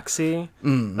my moxie.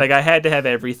 I had to have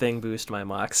everything boost my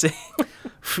moxie.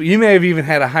 You may have even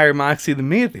had a higher moxie than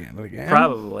me at the end of the game.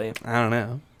 Probably. I don't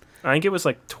know. I think it was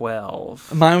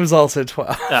 12. Mine was also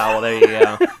 12. Oh, well, there you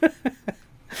go.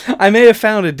 I may have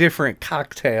found a different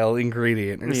cocktail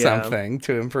ingredient or something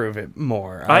to improve it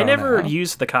more. I never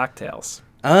used the cocktails.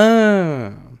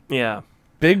 Oh. Yeah.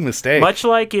 Big mistake. Much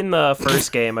like in the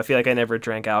first game, I feel like I never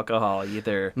drank alcohol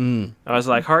either. I was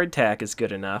like, hardtack is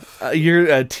good enough. You're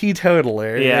a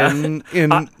teetotaler in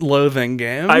Loathing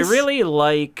games. I really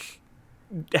like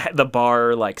the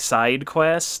bar side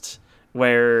quest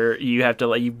where you have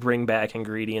to you bring back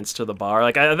ingredients to the bar.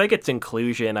 I think it's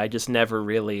inclusion. I just never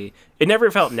really, it never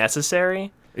felt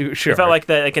necessary. Sure. It felt like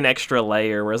that an extra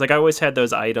layer. Whereas I always had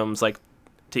those items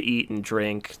to eat and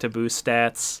drink to boost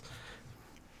stats.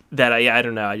 That I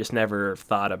don't know. I just never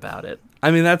thought about it.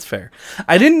 I mean, that's fair.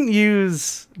 I didn't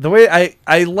use the way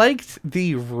I liked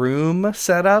the room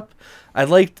setup. I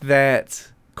liked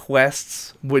that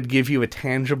quests would give you a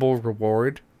tangible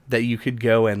reward that you could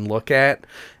go and look at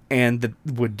and that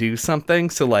would do something.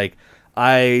 So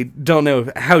I don't know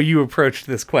how you approached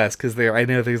this quest because I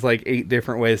know there's 8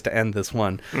 different ways to end this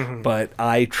one, but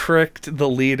I tricked the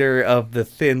leader of the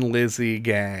Thin Lizzy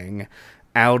gang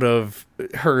out of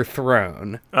her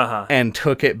throne and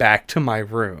took it back to my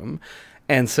room.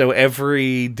 And so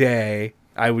every day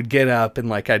I would get up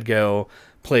and I'd go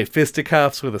play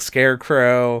fisticuffs with a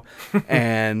scarecrow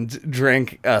and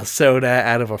drink a soda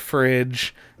out of a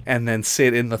fridge and then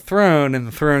sit in the throne, and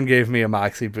the throne gave me a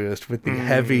moxie boost with the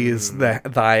heavy is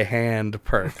thy hand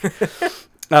perk.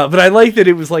 But I like that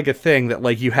it was a thing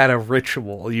that you had a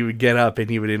ritual. You would get up and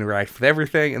you would interact with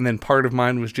everything, and then part of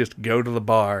mine was just go to the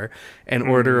bar and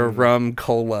order a rum,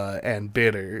 cola, and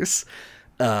bitters,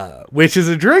 which is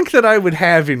a drink that I would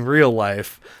have in real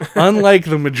life, unlike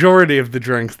the majority of the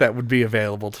drinks that would be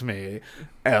available to me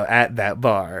at that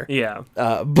bar. Yeah.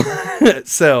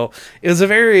 So it was a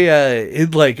very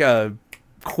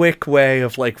quick way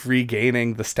of like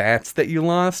regaining the stats that you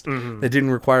lost that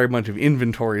didn't require a bunch of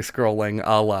inventory scrolling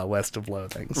a la West of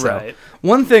Loathing. So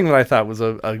one thing that I thought was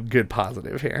a good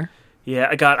positive here.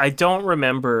 Yeah, I don't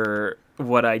remember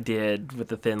what I did with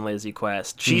the Thin Lizzy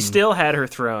quest. She still had her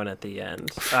throne at the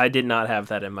end. I did not have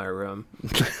that in my room.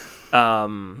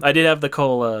 I did have the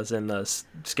colas and the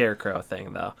scarecrow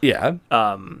thing though. Yeah.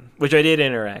 Which I did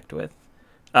interact with.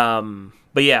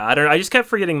 But yeah, I just kept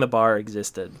forgetting the bar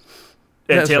existed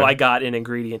until I got an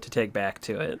ingredient to take back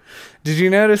to it. Did you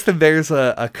notice that there's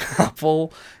a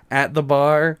couple at the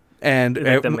bar? And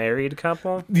like the married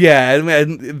couple? Yeah,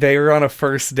 and they were on a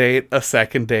first date, a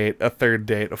second date, a third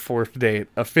date, a fourth date,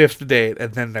 a fifth date,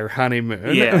 and then their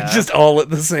honeymoon. Yeah. It was just all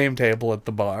at the same table at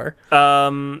the bar.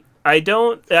 I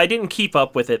didn't keep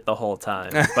up with it the whole time,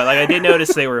 but like I did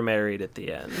notice they were married at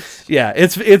the end. Yeah,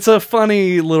 it's a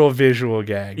funny little visual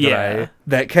gag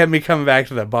that kept me coming back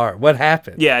to the bar. What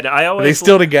happened? Yeah, Are they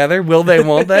still together? Will they,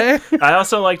 won't they? I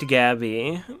also liked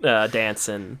Gabby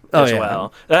dancing as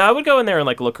well. I would go in there and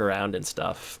like look around and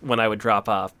stuff when I would drop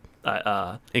off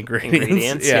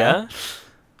ingredients. Yeah.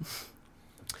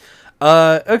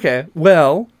 Okay,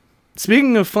 well,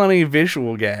 speaking of funny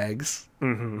visual gags,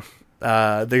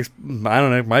 there's, I don't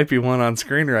know, might be one on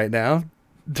screen right now.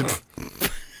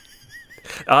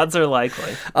 Odds are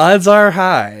likely. Odds are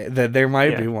high that there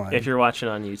might be one. If you're watching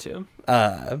on YouTube.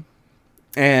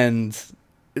 And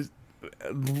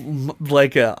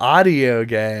like an audio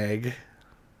gag,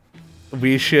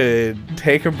 we should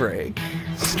take a break.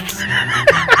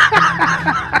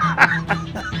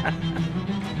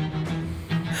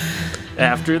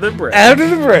 After the break. After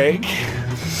the break.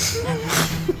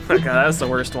 Oh God, that was the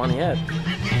worst one yet.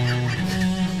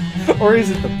 Or is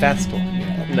it the best one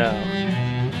yet? No.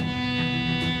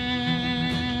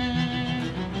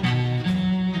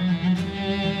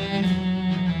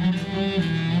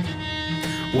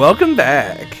 Welcome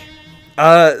back.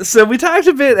 So we talked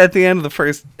a bit at the end of the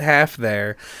first half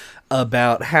there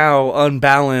about how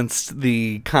unbalanced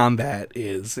the combat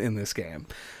is in this game.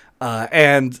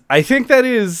 And I think that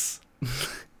is...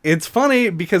 It's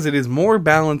funny because it is more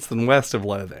balanced than West of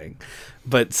Loathing,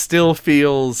 but still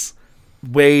feels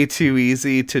way too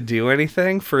easy to do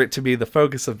anything for it to be the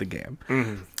focus of the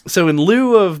game. So in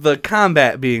lieu of the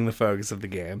combat being the focus of the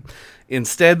game,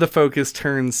 instead the focus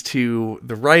turns to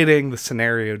the writing, the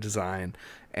scenario design,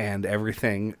 and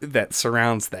everything that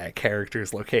surrounds that,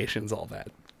 characters, locations, all that.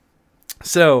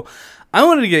 So I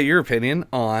wanted to get your opinion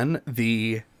on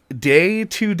the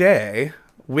day-to-day,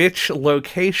 which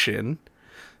location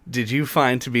did you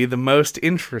find to be the most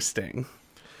interesting?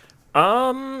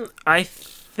 I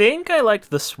think I liked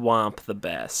the swamp the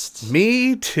best.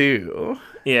 Me too.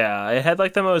 Yeah, it had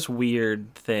like the most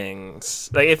weird things.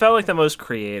 Like it felt like the most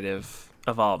creative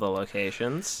of all the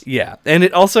locations. Yeah, and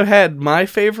it also had my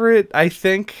favorite, I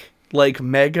think, like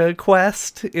mega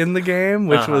quest in the game,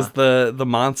 which was the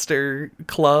monster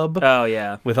club. Oh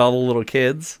yeah, with all the little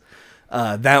kids.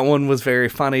 That one was very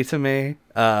funny to me.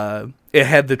 It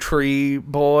had the tree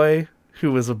boy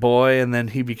who was a boy and then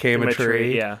he became a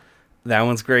tree. Yeah. That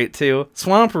one's great too.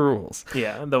 Swamp rules.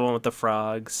 Yeah, the one with the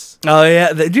frogs. Oh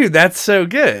yeah, dude, that's so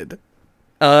good.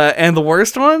 And the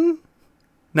worst one?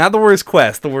 Not the worst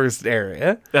quest, the worst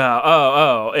area.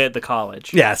 At the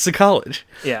college. Yeah, it's the college.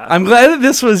 Yeah. I'm glad that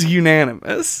this was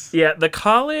unanimous. Yeah, the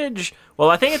college... Well,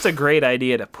 I think it's a great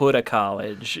idea to put a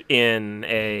college in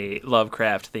a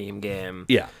Lovecraft-themed game.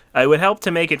 Yeah. It would help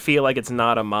to make it feel like it's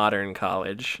not a modern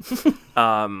college.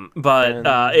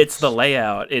 But it's the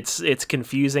layout. It's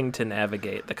confusing to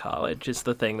navigate the college. It's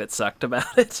the thing that sucked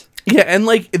about it. Yeah, and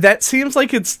like that seems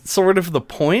like it's sort of the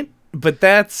point, but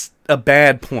that's a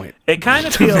bad point. It kind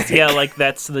of feels, like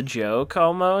that's the joke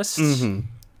almost. Mm-hmm.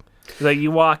 Like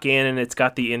you walk in and it's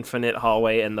got the infinite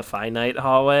hallway and the finite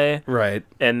hallway. Right.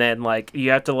 And then like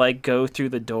you have to like go through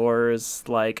the doors.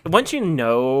 Like once you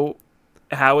know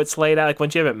how it's laid out, like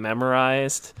once you have it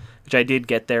memorized, which I did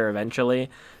get there eventually,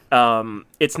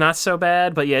 it's not so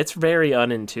bad, but yeah, it's very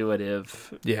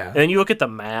unintuitive. Yeah. And then you look at the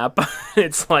map,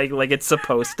 it's like it's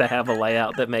supposed to have a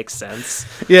layout that makes sense.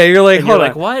 Yeah, you're like, hold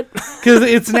on. What? Because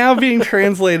it's now being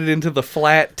translated into the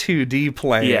flat 2D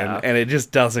plane, and it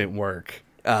just doesn't work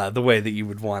the way that you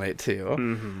would want it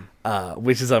to,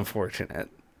 which is unfortunate.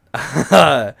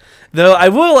 Though I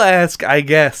will ask, I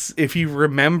guess, if you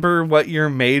remember what your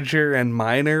major and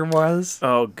minor was.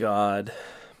 Oh God.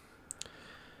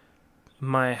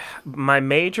 My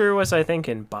major was, I think,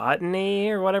 in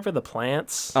botany or whatever, the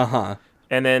plants. And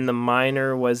then the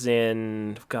minor was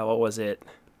in, God, what was it?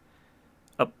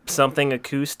 Something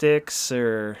acoustics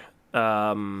or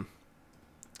it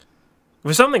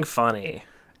was something funny.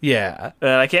 Yeah.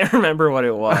 I can't remember what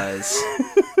it was.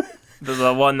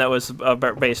 The one that was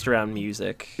based around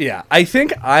music. Yeah. I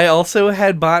think I also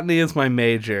had botany as my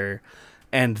major,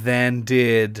 and then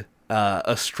did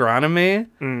astronomy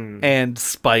and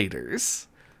spiders.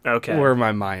 Okay. Were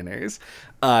my minors.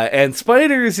 And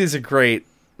spiders is a great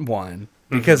one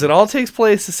because it all takes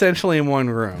place essentially in one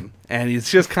room, and it's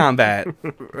just combat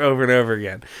over and over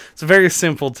again. It's very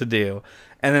simple to do.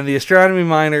 And then the astronomy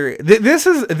minor, this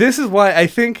is why I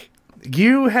think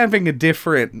you having a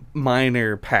different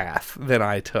minor path than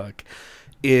I took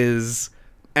is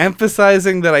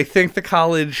emphasizing that I think the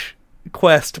college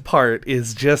quest part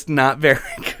is just not very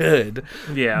good.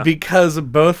 Yeah. Because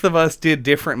both of us did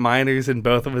different minors and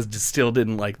both of us just still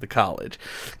didn't like the college.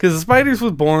 Because the spiders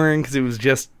was boring because it was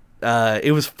just,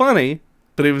 it was funny,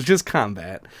 but it was just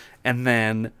combat. And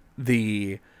then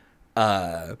the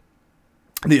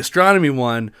astronomy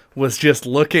one was just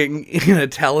looking in a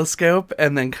telescope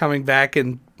and then coming back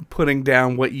and putting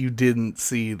down what you didn't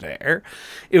see there.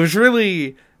 It was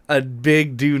really a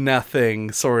big do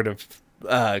nothing sort of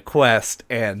quest,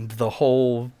 and the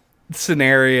whole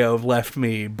scenario left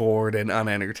me bored and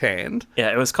unentertained.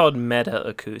 Yeah, it was called Meta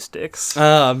Acoustics.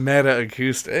 Meta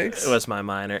Acoustics. It was my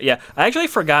minor. Yeah, I actually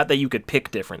forgot that you could pick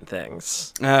different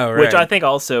things. Oh, right. Which I think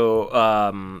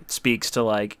also speaks to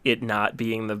like it not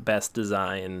being the best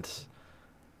designed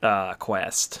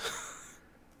quest.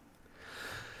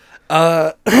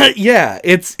 Yeah,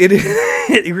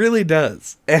 it really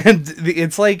does, and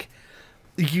it's like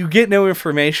you get no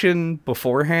information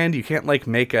beforehand. You can't like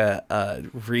make a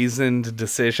reasoned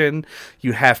decision.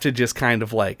 You have to just kind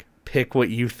of like pick what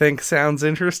you think sounds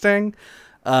interesting.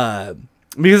 Because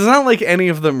it's not like any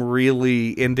of them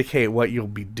really indicate what you'll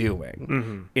be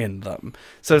doing in them.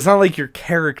 So it's not like your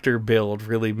character build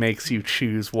really makes you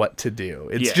choose what to do.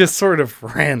 It's just sort of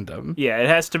random. Yeah, it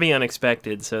has to be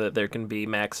unexpected so that there can be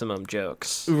maximum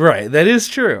jokes. Right, that is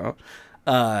true.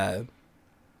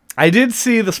 I did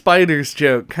see the spiders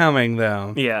joke coming,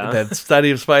 though. Yeah. That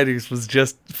study of spiders was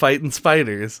just fighting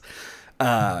spiders.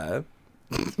 But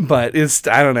it's,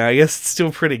 I don't know, I guess it's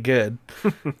still pretty good.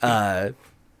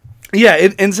 Yeah,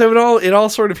 and so it all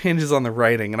sort of hinges on the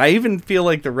writing. And I even feel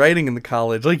like the writing in the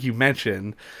college, like you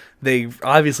mentioned, they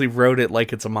obviously wrote it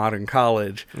like it's a modern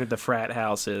college. With the frat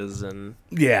houses and...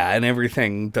 Yeah, and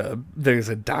everything. There's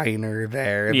a diner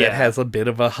there that has a bit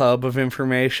of a hub of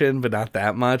information, but not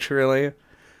that much, really.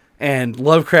 And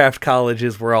Lovecraft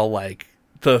colleges were all like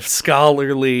the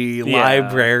scholarly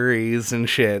libraries and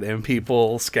shit, and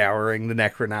people scouring the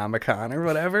Necronomicon or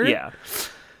whatever. Yeah.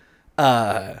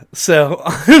 So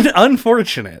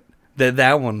unfortunate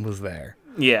that one was there.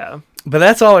 Yeah. But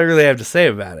that's all I really have to say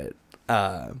about it.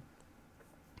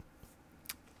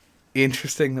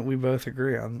 Interesting that we both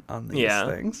agree on these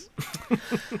things.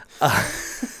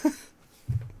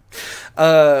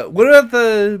 What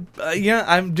about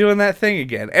I'm doing that thing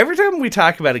again. Every time we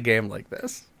talk about a game like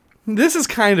this is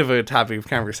kind of a topic of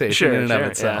conversation in and of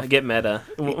itself. Yeah, get meta.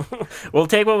 We'll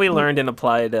take what we learned and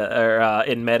apply it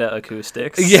in Meta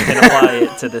Acoustics and apply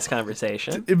it to this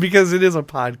conversation. Because it is a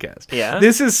podcast. Yeah.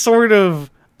 This is sort of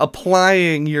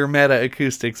applying your Meta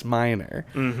Acoustics minor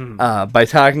by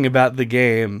talking about the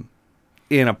game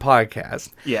in a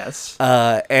podcast. Yes.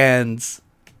 And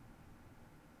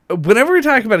whenever we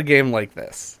talk about a game like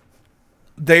this,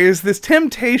 there's this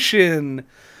temptation,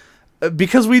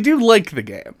 because we do like the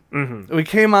game. We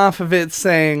came off of it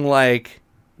saying, like,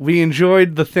 we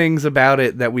enjoyed the things about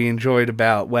it that we enjoyed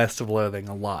about West of Loathing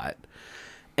a lot.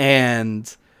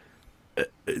 And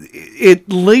it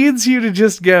leads you to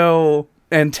just go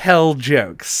and tell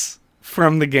jokes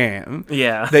from the game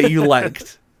that you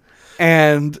liked.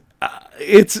 And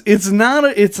it's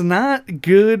not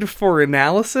good for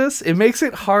analysis. It makes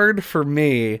it hard for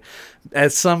me,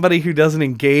 as somebody who doesn't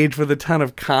engage with a ton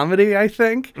of comedy, I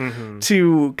think,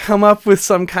 to come up with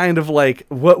some kind of like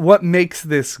what makes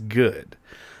this good.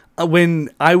 When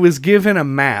I was given a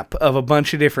map of a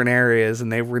bunch of different areas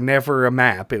and they were never a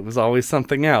map, it was always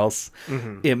something else.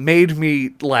 It made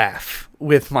me laugh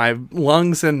with my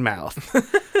lungs and mouth.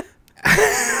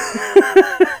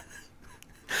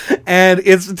 And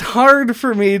it's hard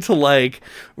for me to like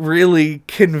really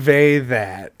convey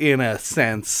that in a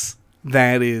sense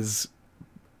that is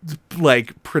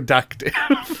like productive.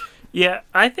 Yeah,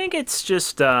 I think it's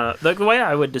just the way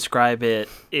I would describe it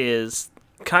is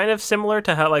kind of similar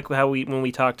to how when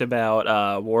we talked about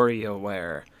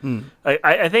WarioWare.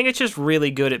 I think it's just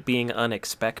really good at being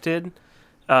unexpected.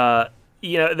 Even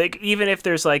if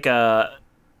there's like a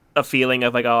feeling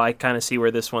of like, oh, I kind of see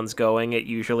where this one's going, it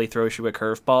usually throws you a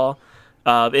curveball.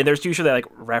 And there's usually like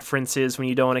references when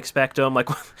you don't expect them, like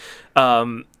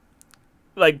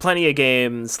like plenty of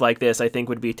games like this, I think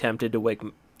would be tempted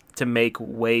to make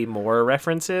way more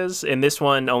references, and this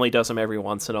one only does them every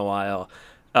once in a while.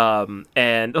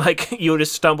 And like you'll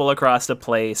just stumble across a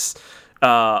place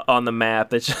on the map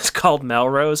that's just called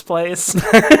Melrose Place,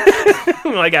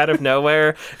 like out of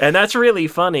nowhere, and that's really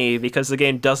funny because the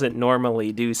game doesn't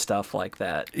normally do stuff like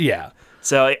that. Yeah.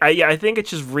 So I think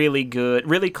it's just really good,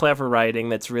 really clever writing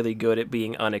that's really good at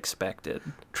being unexpected.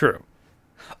 True.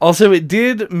 Also, it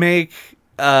did make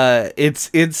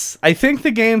it's I think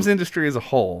the games industry as a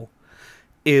whole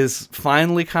is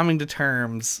finally coming to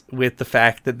terms with the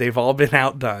fact that they've all been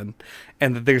outdone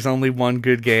and that there's only one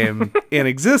good game in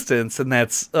existence, and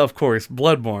that's, of course,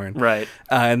 Bloodborne. Right.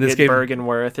 And this game...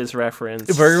 Bergenworth is referenced.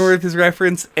 Bergenworth is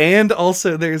referenced, and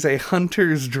also there's a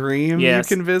Hunter's Dream you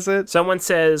can visit. Someone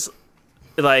says,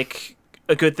 like,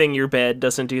 a good thing your bed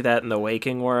doesn't do that in the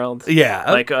waking world.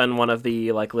 Yeah. Like on one of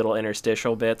the like little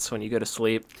interstitial bits when you go to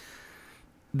sleep.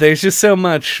 There's just so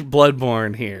much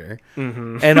Bloodborne here.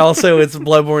 Mm-hmm. And also it's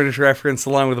Bloodborne is referenced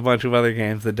along with a bunch of other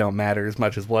games that don't matter as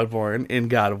much as Bloodborne in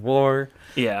God of War.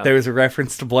 Yeah. There was a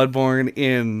reference to Bloodborne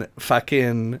in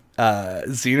fucking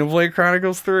Xenoblade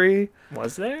Chronicles 3.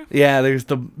 Was there? Yeah, there's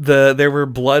there were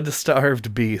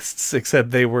blood-starved beasts,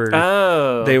 except they were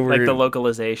like the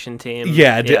localization team.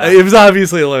 Yeah, it was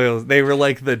obviously local. They were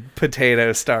like the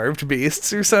potato-starved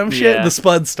beasts or some shit. The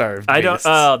spud-starved beasts.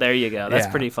 Oh, there you go. That's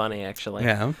pretty funny, actually.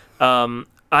 Yeah.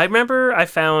 I remember I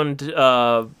found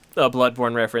a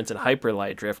Bloodborne reference in Hyper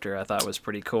Light Drifter. I thought was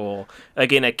pretty cool.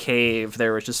 Like in a cave,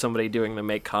 there was just somebody doing the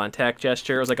make contact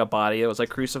gesture. It was like a body that was like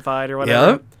crucified or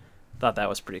whatever. Yep. Thought that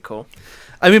was pretty cool.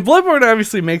 I mean, Bloodborne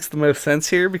obviously makes the most sense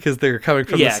here because they're coming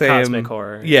from the same cosmic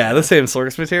horror. Yeah, the same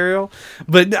source material.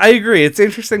 But I agree, it's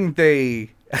interesting the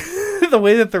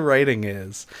way that the writing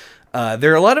is.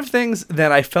 There are a lot of things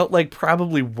that I felt like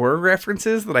probably were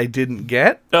references that I didn't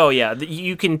get. Oh yeah,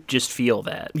 you can just feel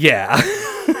that. Yeah.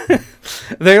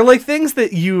 They're like things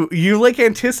that you like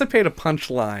anticipate a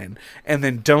punchline and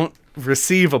then don't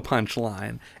receive a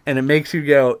punchline, and it makes you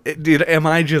go, dude, am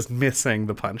I just missing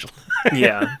the punchline?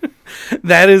 Yeah.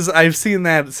 I've seen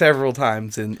that several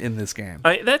times in this game.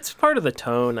 That's part of the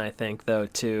tone, I think, though,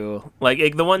 too.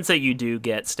 Like the ones that you do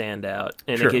get stand out,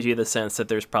 and It gives you the sense that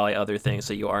there's probably other things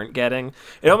that you aren't getting.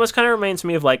 It almost kind of reminds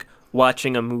me of, like,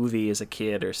 watching a movie as a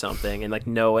kid or something, and, like,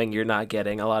 knowing you're not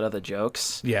getting a lot of the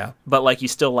jokes. Yeah. But, like, you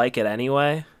still like it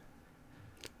anyway.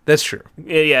 That's true.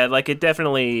 Yeah, like, it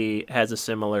definitely has a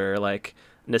similar, like,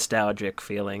 nostalgic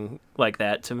feeling like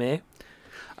that to me.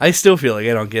 I still feel like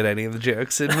I don't get any of the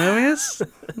jokes in movies.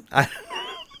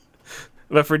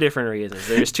 But for different reasons.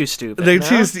 They're just too stupid.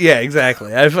 Yeah,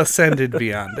 exactly. I've ascended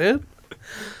beyond it.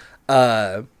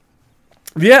 Yeah,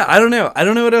 I don't know. I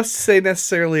don't know what else to say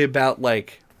necessarily about,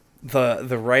 like,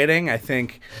 the writing. I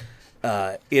think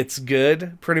It's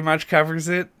Good pretty much covers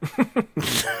it.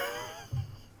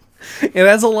 It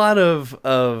has a lot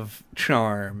of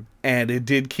charm, and it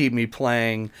did keep me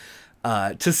playing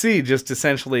to see just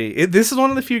essentially... this is one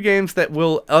of the few games that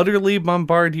will utterly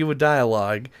bombard you with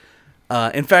dialogue.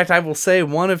 In fact, I will say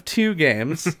one of two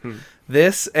games,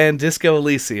 this and Disco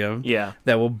Elysium,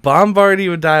 that will bombard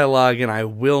you with dialogue, and I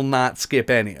will not skip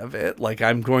any of it. Like,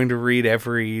 I'm going to read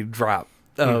every drop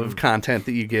of content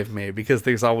that you give me, because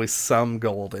there's always some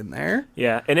gold in there.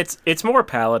 Yeah, and it's more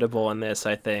palatable in this,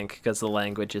 I think, because the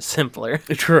language is simpler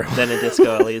than in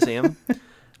Disco Elysium.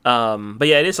 But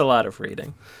yeah, it is a lot of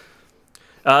reading.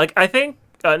 Like, I think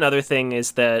another thing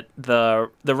is that the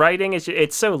writing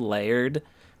it's so layered,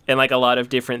 and like a lot of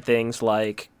different things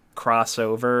like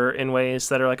crossover in ways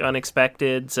that are like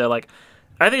unexpected. So like,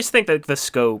 I just think that the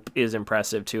scope is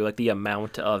impressive too, like the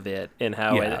amount of it and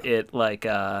how it like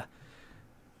the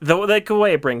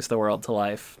way it brings the world to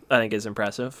life, I think, is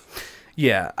impressive.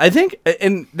 Yeah, I think,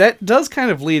 and that does kind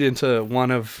of lead into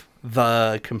one of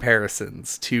the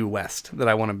comparisons to West that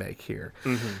I want to make here.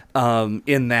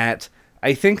 In that,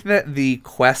 I think that the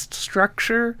quest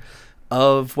structure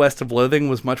of West of Loathing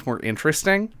was much more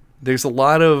interesting. There's a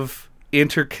lot of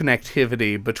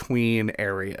interconnectivity between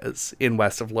areas in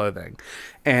West of Loathing,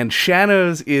 and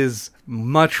Shadows is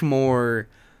much more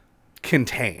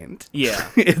contained. Yeah.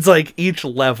 It's like each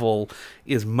level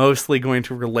is mostly going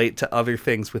to relate to other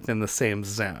things within the same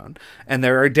zone. And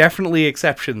there are definitely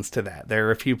exceptions to that. There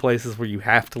are a few places where you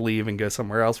have to leave and go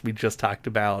somewhere else. We just talked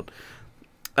about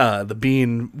the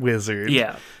Bean Wizard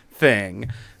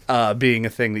thing being a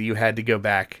thing that you had to go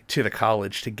back to the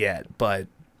college to get. But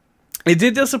it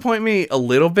did disappoint me a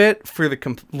little bit for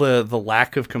the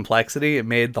lack of complexity. It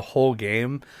made the whole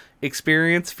game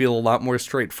experience feel a lot more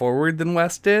straightforward than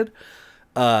West did.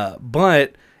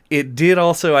 But it did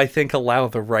also, I think, allow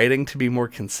the writing to be more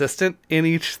consistent in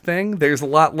each thing. There's a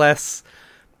lot less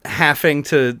having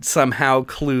to somehow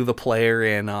clue the player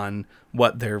in on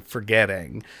what they're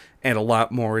forgetting, and a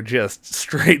lot more just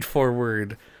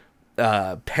straightforward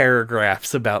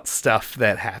paragraphs about stuff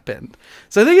that happened.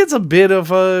 So I think it's a bit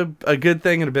of a good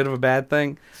thing and a bit of a bad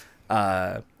thing.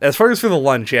 As far as for the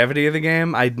longevity of the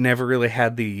game, I'd never really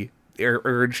had the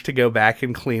urge to go back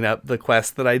and clean up the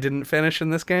quest that I didn't finish in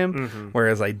this game,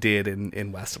 whereas I did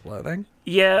in West of Loathing.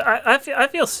 Yeah, I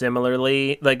feel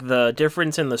similarly. Like, the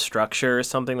difference in the structure is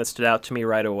something that stood out to me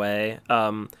right away.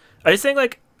 I just think,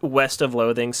 like, West of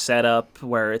Loathing setup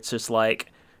where it's just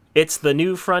like, it's the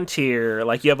new frontier.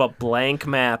 Like, you have a blank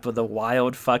map of the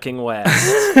wild fucking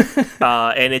West.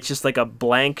 And it's just like a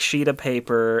blank sheet of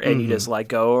paper, and you just like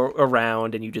go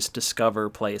around and you just discover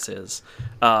places.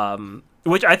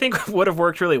 Which I think would have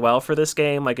worked really well for this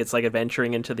game. Like, it's like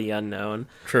adventuring into the unknown.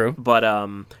 True. But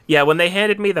yeah, when they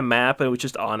handed me the map and it was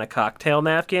just on a cocktail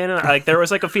napkin, like, there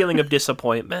was like a feeling of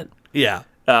disappointment. Yeah.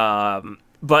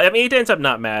 But I mean, it ends up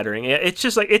not mattering. It's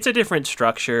just like, it's a different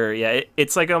structure. Yeah,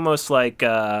 it's like almost like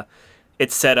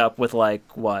it's set up with like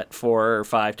 4 or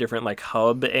 5 different like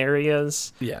hub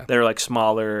areas. Yeah, they're like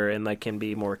smaller and like can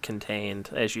be more contained,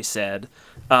 as you said.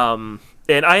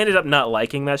 And I ended up not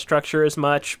liking that structure as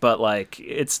much, but like,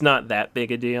 it's not that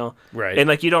big a deal, right? And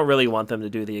like, you don't really want them to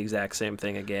do the exact same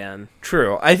thing again.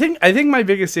 True. I think my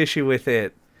biggest issue with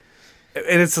it,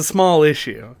 and it's a small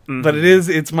issue, but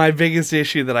it's my biggest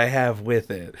issue that I have with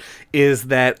it, is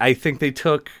that I think they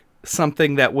took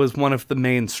something that was one of the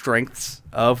main strengths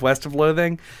of West of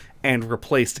Loathing and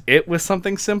replaced it with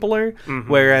something simpler,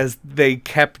 whereas they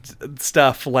kept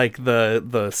stuff like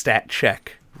the stat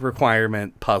check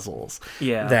requirement puzzles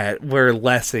that were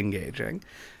less engaging.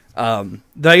 Though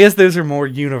I guess those are more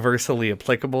universally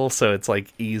applicable, so it's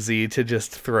like easy to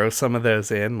just throw some of those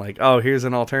in. Like, oh, here's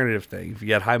an alternative thing. If you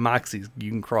get high moxies,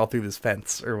 you can crawl through this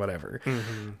fence or whatever.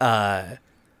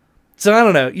 So I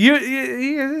don't know.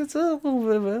 It's a little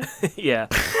bit of a... Yeah.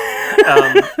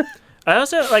 I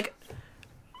also like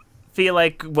feel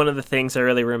like one of the things I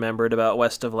really remembered about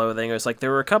West of Loathing was like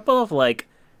there were a couple of like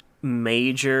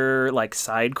major like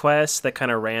side quests that kind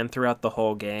of ran throughout the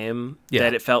whole game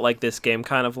that it felt like this game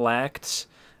kind of lacked.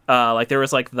 Like there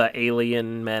was like the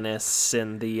alien menace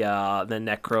and the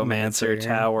necromancer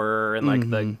tower and like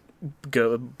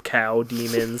the cow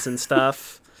demons and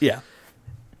stuff. Yeah.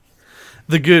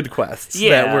 The good quests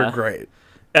that were great.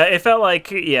 It felt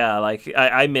like,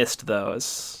 I missed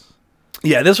those.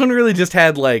 Yeah, this one really just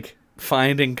had like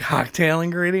finding cocktail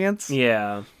ingredients.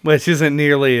 Yeah. Which isn't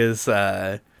nearly as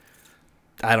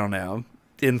I don't know,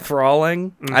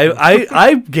 enthralling.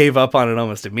 I gave up on it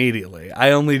almost immediately.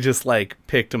 I only just like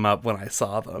picked them up when I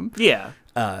saw them. Yeah.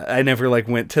 I never like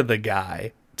went to the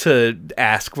guy to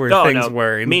ask where things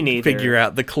were and figure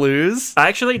out the clues. I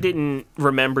actually didn't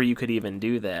remember you could even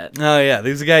do that. Oh yeah,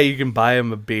 there's a guy you can buy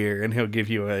him a beer and he'll give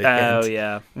you a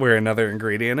hint where another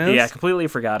ingredient is. Yeah, I completely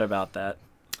forgot about that.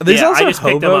 There's also I just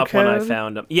picked them up code. when I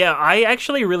found them. Yeah, I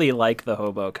actually really like the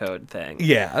hobo code thing.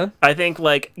 Yeah. I think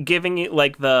like giving you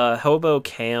like the hobo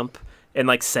camp and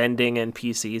like sending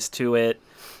NPCs to it,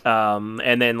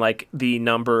 and then like the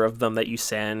number of them that you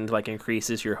send like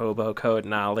increases your hobo code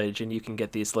knowledge, and you can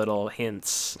get these little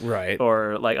hints, right,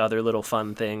 or like other little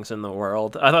fun things in the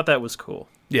world. I thought that was cool.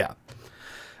 Yeah.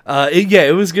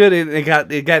 It was good. It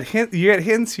got hints. You got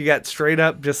hints. You got straight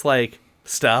up just like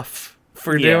stuff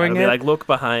for doing it. Like, look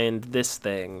behind this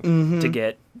thing to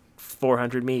get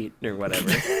 400 meat or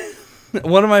whatever.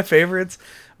 One of my favorites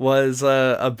was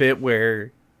a bit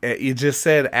where you just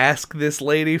said, "Ask this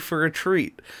lady for a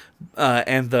treat,"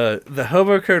 and the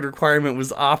hobo code requirement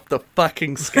was off the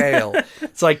fucking scale.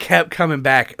 So I kept coming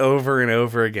back over and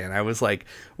over again. I was like,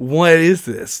 "What is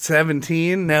this?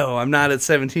 17? No, I'm not at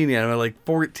 17 yet. I'm at like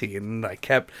 14." And I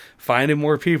kept finding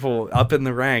more people up in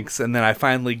the ranks, and then I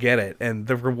finally get it, and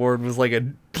the reward was like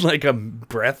a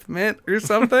breath mint or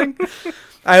something.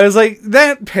 I was like,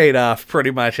 that paid off pretty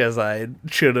much as I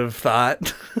should have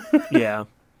thought. Yeah.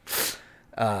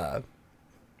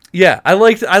 Yeah, I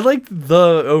liked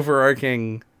the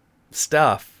overarching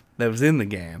stuff that was in the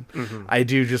game. I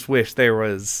do just wish it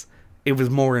was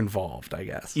more involved, I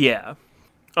guess. Yeah.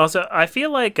 Also, I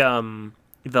feel like the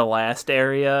last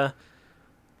area,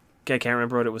 I can't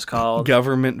remember what it was called.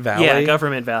 Government Valley. Yeah,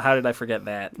 Government Valley. How did I forget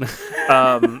that?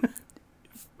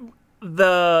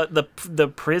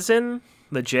 The prison,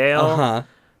 the jail,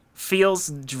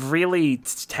 feels really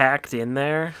tacked in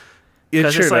there. It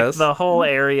sure it's like does. The whole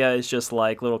area is just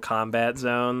like little combat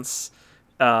zones,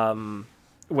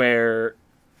 where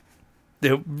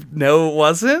no, it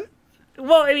wasn't.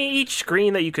 well, I mean, each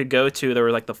screen that you could go to, there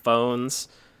were like the phones,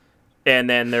 and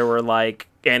then there were like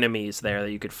enemies there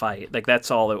that you could fight. Like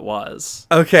that's all it was.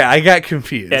 Okay, I got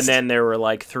confused. And then there were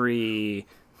like the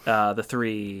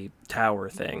three tower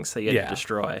things that you had to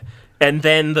destroy. And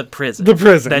then the prison. The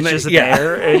prison. That's just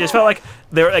there. It just felt like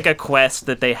they were like a quest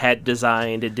that they had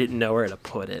designed and didn't know where to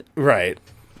put it. Right.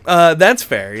 That's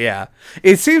fair, yeah.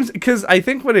 It seems, because I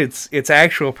think what its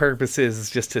actual purpose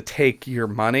is just to take your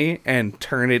money and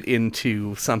turn it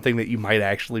into something that you might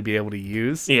actually be able to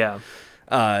use. Yeah.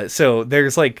 So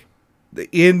there's like,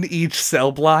 in each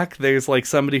cell block, there's like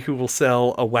somebody who will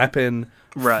sell a weapon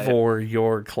for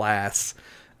your class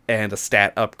and a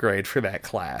stat upgrade for that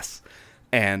class.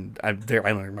 And I know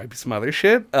there might be some other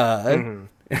shit.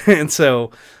 And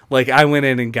so, like, I went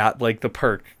in and got, like, the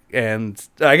perk. And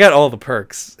I got all the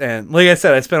perks. And, like I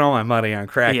said, I spent all my money on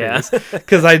crackers.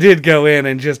 Because I did go in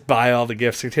and just buy all the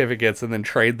gift certificates and then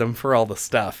trade them for all the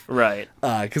stuff. Right.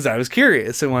 Because I was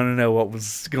curious and wanted to know what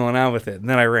was going on with it. And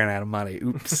then I ran out of money.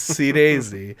 Oopsie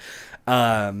daisy.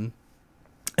 And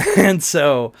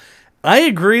so, I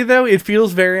agree, though. It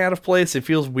feels very out of place. It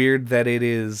feels weird that it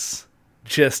is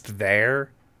just there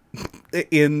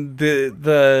in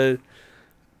the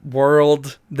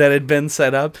world that had been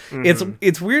set up.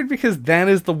 It's weird because that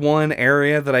is the one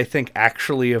area that I think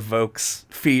actually evokes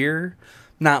fear,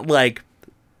 not like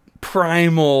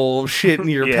primal shit in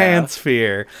your pants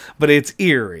fear, but it's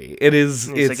eerie. It's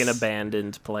like an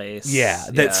abandoned place.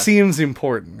 That seems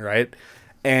important, right?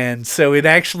 And so it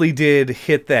actually did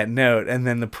hit that note, and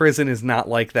then the prison is not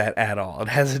like that at all. It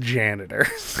has a janitor.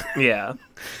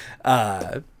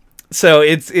 So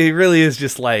it really is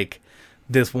just like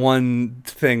this one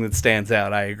thing that stands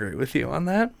out. I agree with you on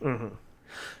that.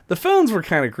 The phones were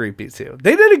kind of creepy too.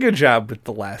 They did a good job with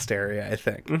the last area, I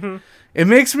think. It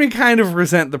makes me kind of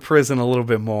resent the prison a little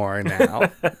bit more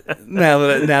now. now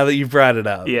that you brought it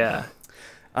up. Yeah.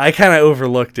 I kind of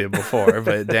overlooked it before,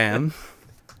 but damn.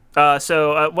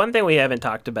 So one thing we haven't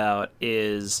talked about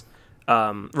is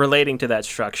relating to that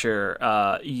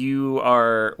structure. You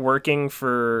are working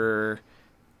for,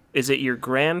 is it your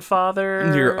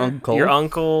grandfather? Your uncle. Your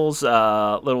uncle's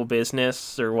little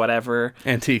business or whatever.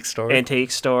 Antique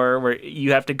store, where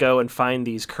you have to go and find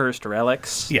these cursed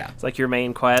relics. Yeah. It's like your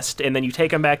main quest. And then you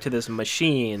take them back to this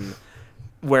machine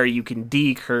where you can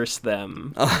decurse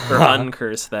them or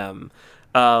uncurse them.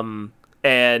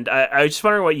 And I was just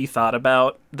wondering what you thought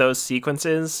about those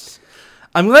sequences.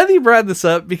 I'm glad that you brought this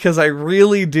up because I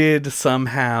really did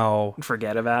somehow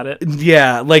forget about it.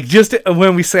 Yeah, like just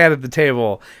when we sat at the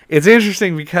table. It's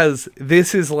interesting because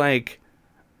this is like,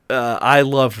 I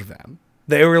loved them.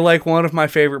 They were like one of my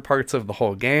favorite parts of the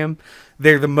whole game.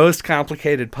 They're the most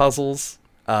complicated puzzles,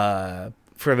 for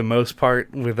the most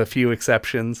part, with a few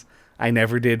exceptions. I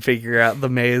never did figure out the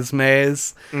maze.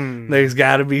 There's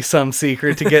got to be some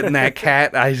secret to getting that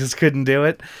cat. I just couldn't do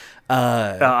it.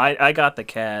 I got the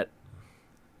cat.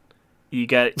 You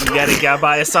gotta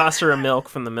buy a saucer of milk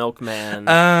from the milkman,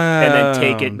 and then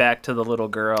take it back to the little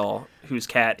girl whose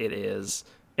cat it is,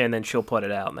 and then she'll put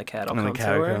it out, and the cat will come to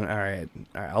her. All right,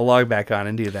 I'll log back on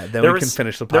and do that. Then we can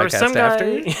finish the podcast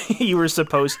after. You were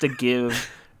supposed to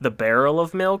give the barrel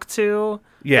of milk to,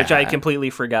 which I had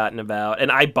completely forgotten about,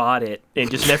 and I bought it and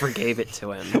just never gave it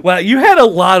to him. Well, you had a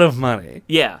lot of money.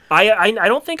 Yeah, I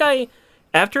don't think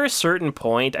after a certain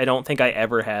point, I don't think I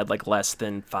ever had like less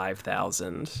than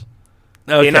 5,000.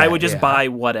 Okay, and I would just buy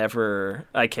whatever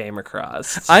I came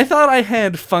across. I thought I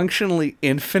had functionally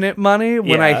infinite money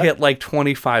when I hit like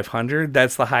 2,500.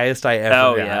 That's the highest I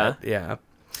ever got. Yeah.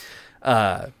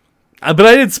 But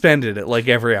I did spend it at like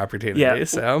every opportunity. Yeah.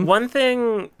 So one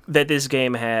thing that this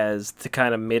game has to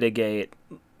kind of mitigate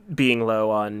being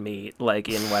low on meat, like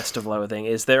in West of Loathing,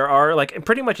 is there are like in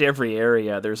pretty much every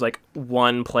area, there's like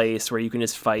one place where you can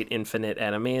just fight infinite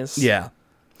enemies. Yeah.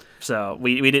 So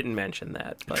we didn't mention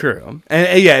that. But. True.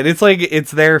 And yeah, it's like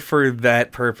it's there for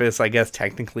that purpose. I guess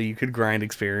technically you could grind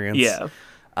experience. Yeah.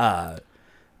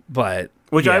 But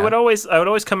I would always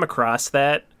come across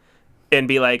that and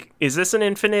be like, is this an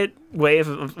infinite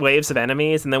waves of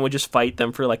enemies? And then we'll just fight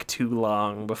them for like too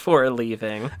long before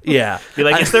leaving. Yeah. Be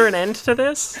like, is there an end to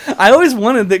this? I always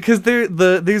wanted that because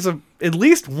there's at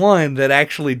least one that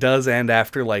actually does end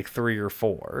after like 3 or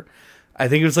 4. I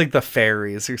think it was like the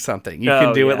fairies or something. You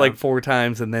can do it like 4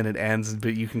 times and then it ends,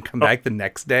 but you can come back the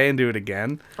next day and do it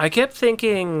again. I kept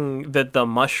thinking that the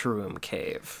mushroom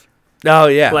cave. Oh,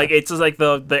 yeah. Like, it's just like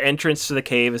the entrance to the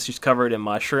cave is just covered in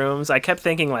mushrooms. I kept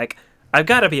thinking, like, I've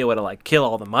got to be able to, like, kill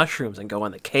all the mushrooms and go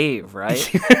in the cave,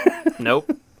 right?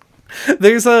 Nope.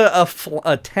 There's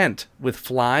a tent with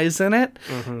flies in it,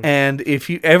 and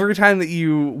every time that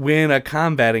you win a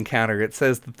combat encounter, it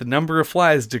says that the number of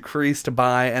flies decreased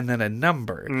by and then a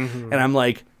number. And I'm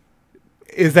like,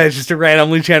 is that just a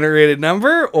randomly generated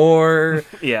number, or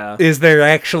is there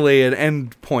actually an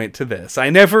end point to this? I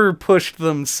never pushed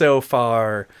them so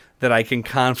far that I can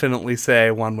confidently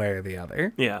say one way or the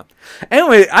other. Yeah.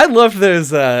 Anyway, I loved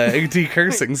those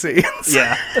decursing scenes.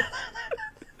 Yeah.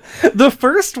 The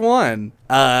first one,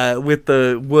 with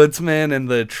the woodsman and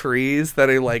the trees that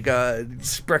are like,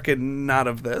 sprechen not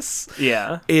of this,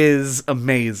 is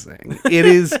amazing. It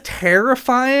is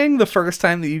terrifying the first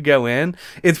time that you go in.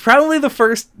 It's probably the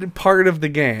first part of the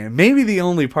game, maybe the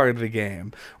only part of the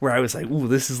game, where I was like, ooh,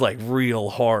 this is like real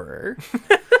horror.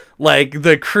 Like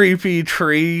the creepy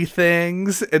tree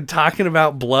things and talking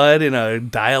about blood in a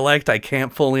dialect I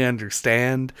can't fully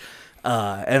understand.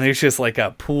 And there's just like a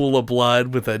pool of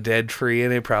blood with a dead tree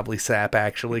in it, probably sap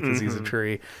actually, because he's a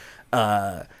tree.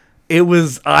 I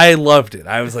loved it.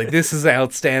 I was like, this is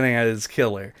outstanding. This is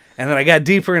killer. And then I got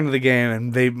deeper into the game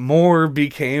and they more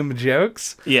became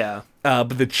jokes. Yeah.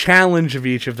 But the challenge of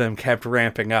each of them kept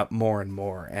ramping up more and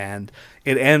more. And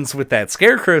it ends with that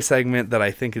scarecrow segment that I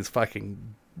think is fucking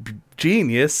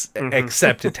genius,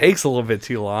 except it takes a little bit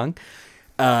too long.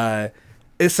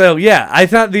 So yeah, I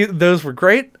thought those were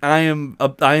great. I am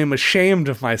ashamed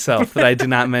of myself that I did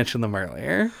not mention them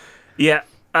earlier. Yeah,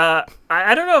 I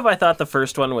don't know if I thought the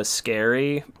first one was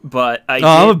scary, but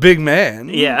I'm a big man.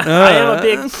 Yeah, I am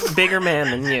a bigger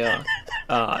man than you.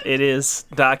 It is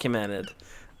documented.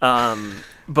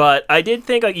 But I did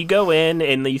think like you go in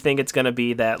and you think it's gonna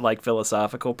be that like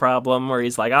philosophical problem where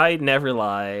he's like, I never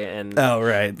lie, and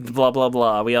blah blah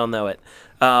blah. We all know it.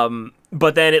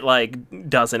 But then it like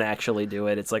doesn't actually do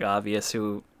it. It's like obvious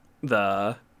who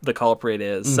the culprit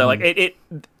is. So like it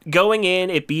going in,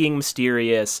 it being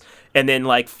mysterious, and then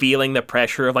like feeling the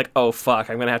pressure of like, oh fuck,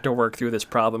 I'm gonna have to work through this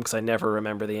problem because I never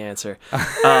remember the answer.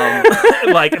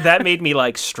 Like that made me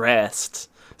like stressed.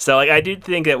 So like I did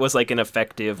think it was like an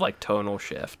effective like tonal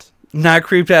shift. Not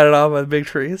creeped out at all by the big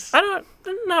trees?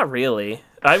 Not really.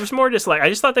 I was more just like, I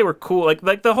just thought they were cool.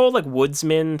 Like the whole like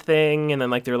woodsman thing, and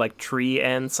then like they're like tree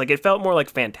ents. Like it felt more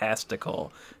like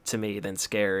fantastical to me than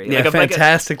scary. Yeah, like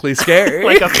fantastically scary.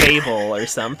 Like a fable or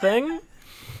something.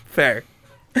 Fair.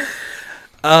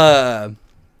 But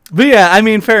yeah, I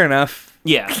mean, fair enough.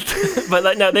 Yeah, but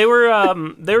like, no, they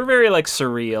were very like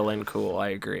surreal and cool. I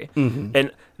agree.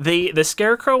 And the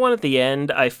scarecrow one at the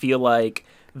end, I feel like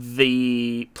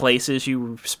the places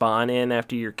you spawn in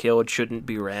after you're killed shouldn't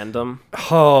be random.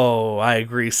 Oh, I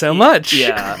agree so much.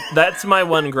 Yeah, that's my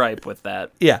one gripe with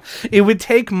that. Yeah, it would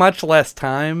take much less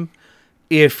time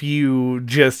if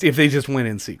they just went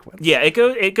in sequence. Yeah, I feel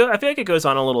like it goes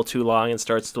on a little too long and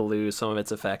starts to lose some of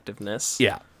its effectiveness.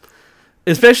 Yeah,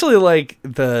 especially like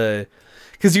because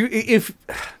if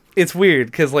it's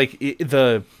weird because like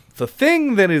the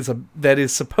thing that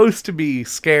is supposed to be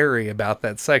scary about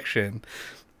that section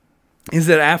is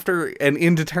that after an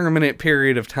indeterminate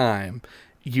period of time,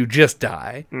 you just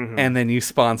die, and then you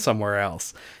spawn somewhere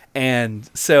else. And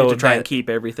so to try and keep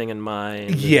everything in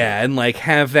mind. Yeah, and like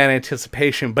have that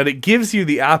anticipation, but it gives you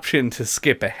the option to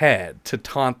skip ahead, to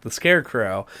taunt the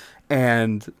scarecrow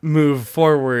and move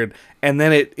forward, and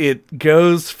then it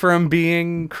goes from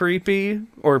being creepy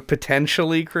or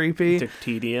potentially creepy to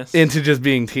tedious into just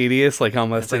being tedious, like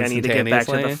almost like instantaneously. I need to get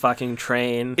back to the fucking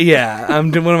train. Yeah,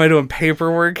 what am I doing?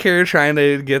 Paperwork here, trying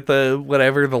to get the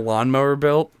lawnmower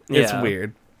built. It's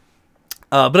weird.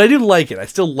 But I do like it. I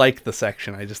still like the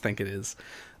section. I just think it is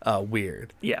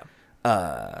weird. Yeah.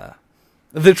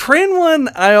 The train one,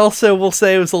 I also will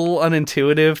say, was a little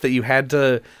unintuitive, that you had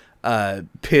to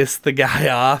piss the guy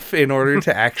off in order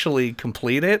to actually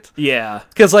complete it. Yeah.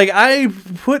 Because, like, I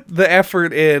put the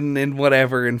effort in and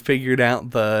whatever and figured out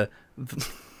the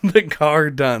car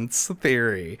dunce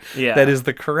theory. Yeah. That is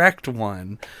the correct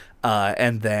one.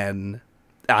 And then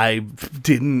I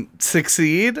didn't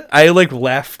succeed. I, like,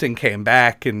 left and came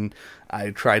back, and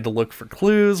I tried to look for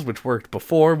clues, which worked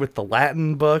before with the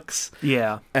Latin books.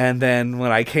 Yeah. And then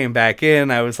when I came back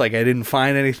in, I was like, I didn't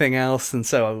find anything else. And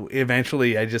so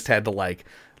eventually I just had to like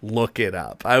look it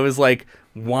up. I was like,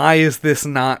 why is this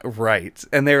not right?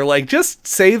 And they were like, just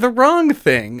say the wrong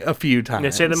thing a few times. Yeah,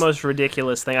 say the most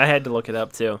ridiculous thing. I had to look it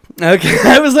up too. Okay.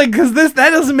 I was like, because that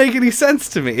doesn't make any sense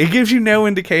to me. It gives you no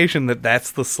indication that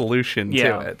that's the solution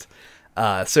to it.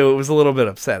 So it was a little bit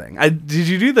upsetting. Did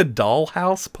you do the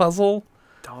dollhouse puzzle?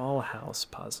 Dollhouse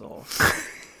puzzle.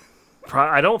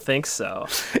 I don't think so.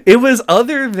 It was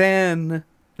other than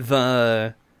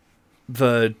the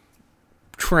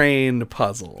train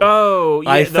puzzle. Oh,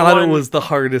 yeah. I thought it was the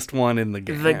hardest one in the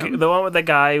game. The one with the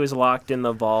guy who was locked in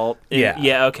the vault.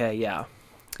 Yeah, okay, yeah.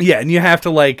 Yeah, and you have to,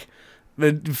 like,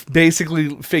 basically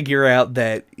figure out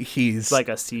that he's... It's like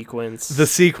a sequence. The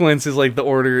sequence is, like, the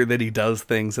order that he does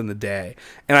things in the day.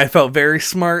 And I felt very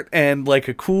smart and like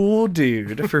a cool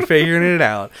dude for figuring it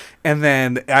out. And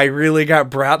then I really got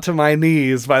brought to my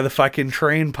knees by the fucking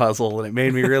train puzzle, and it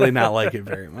made me really not like it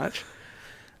very much.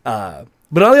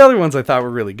 But all the other ones I thought were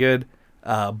really good.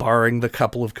 Barring the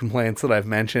couple of complaints that I've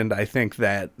mentioned, I think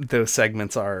that those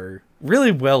segments are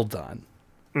really well done.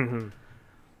 Mm-hmm.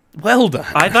 Well done.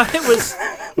 I thought it was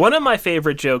one of my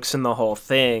favorite jokes in the whole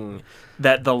thing,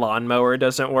 that the lawnmower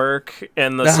doesn't work,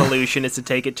 and the solution is to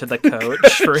take it to the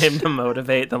coach for him to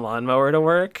motivate the lawnmower to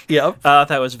work. Yep.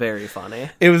 That was very funny.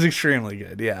 It was extremely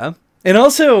good, yeah. And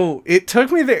also, it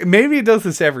took me there. Maybe it does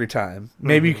this every time.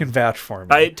 Maybe you can vouch for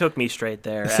me. It took me straight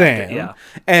there. Same. After, yeah.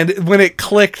 And when it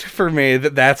clicked for me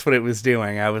that that's what it was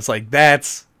doing, I was like,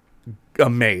 that's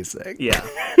amazing. Yeah.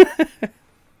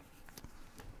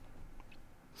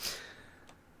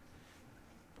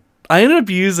 I ended up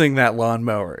using that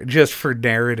lawnmower just for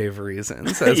narrative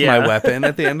reasons as my weapon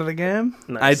at the end of the game.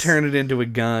 Nice. I turned it into a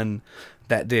gun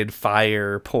that did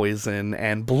fire, poison,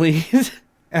 and bleed.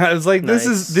 And I was like,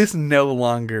 this no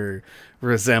longer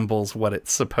resembles what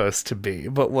it's supposed to be,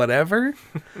 but whatever.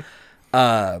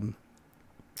 Unless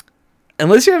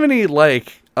you have any,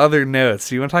 like, other notes,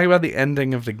 do you want to talk about the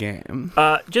ending of the game?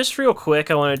 Just real quick,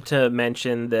 I wanted to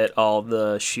mention that all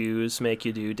the shoes make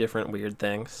you do different weird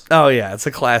things. Oh, yeah, it's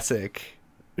a classic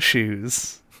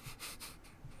shoes.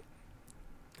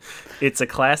 It's a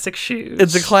classic shoes.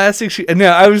 It's a classic shoe. No,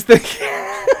 I was thinking...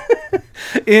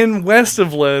 In West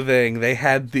of Loathing, they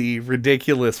had the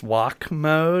ridiculous walk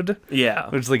mode. Yeah.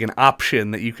 Which is like an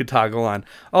option that you could toggle on.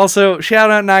 Also,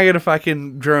 shout out, not gonna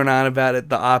fucking drone on about it.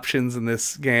 The options in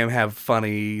this game have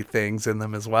funny things in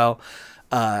them as well.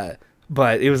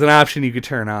 But it was an option you could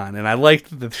turn on. And I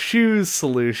liked the shoes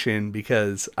solution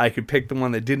because I could pick the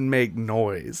one that didn't make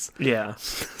noise. Yeah.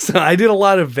 So I did a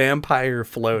lot of vampire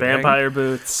floating. Vampire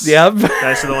boots. Yep.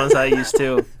 Those are the ones I used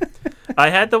too. I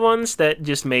had the ones that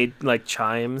just made like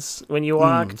chimes when you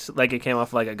walked, like it came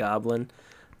off like a goblin,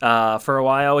 for a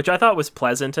while, which I thought was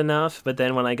pleasant enough. But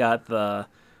then when I got the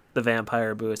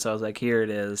vampire boots, I was like, here it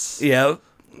is. Yep.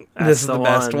 This is the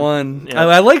best one. Yep.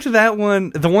 I liked that one.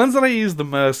 The ones that I used the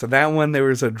most, that one, there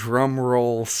was a drum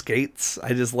roll skates.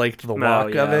 I just liked the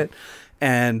walk of it.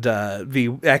 And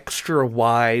the extra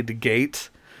wide gate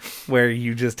where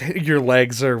you just, your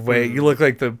legs are way, you look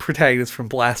like the protagonist from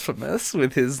Blasphemous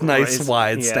with his nice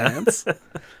wide stance.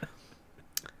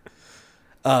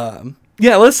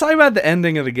 Yeah, let's talk about the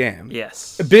ending of the game.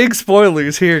 Yes. Big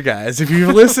spoilers here, guys. If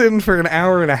you've listened for an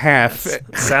hour and a half...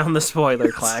 Sound the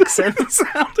spoiler klaxon.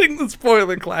 Sounding the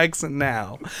spoiler klaxon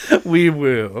now. Wee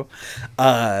woo.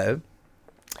 So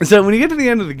when you get to the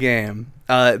end of the game,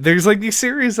 there's like these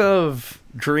series of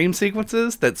dream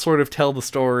sequences that sort of tell the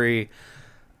story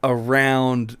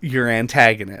around your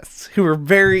antagonists, who are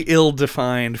very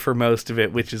ill-defined for most of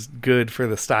it, which is good for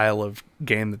the style of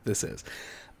game that this is.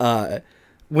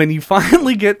 When you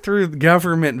finally get through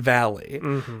Government Valley,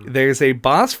 there's a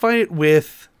boss fight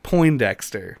with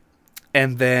Poindexter,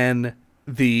 and then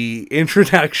the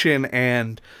introduction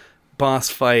and boss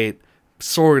fight,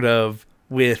 sort of,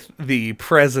 with the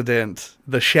president,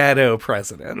 the shadow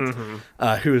president,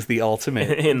 who is the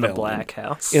ultimate in the villain. Black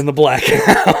House. In the Black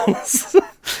House.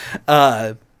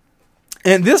 And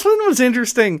this one was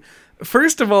interesting.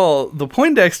 First of all, the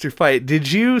Poindexter fight,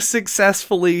 did you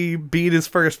successfully beat his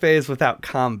first phase without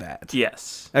combat?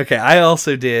 Yes. Okay, I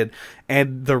also did.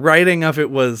 And the writing of it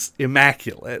was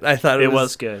immaculate. I thought it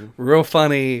was good. Real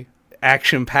funny,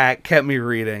 action-packed, kept me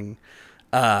reading.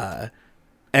 And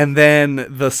then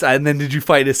did you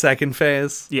fight his second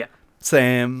phase? Yeah.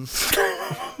 Same.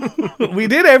 We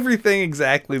did everything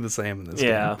exactly the same in this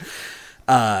game.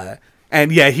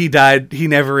 And yeah, he died. He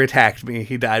never attacked me.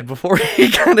 He died before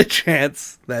he got a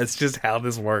chance. That's just how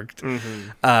this worked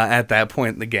at that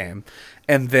point in the game.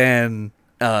 And then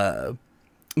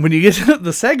when you get to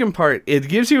the second part, it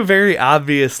gives you a very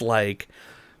obvious, like,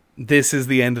 this is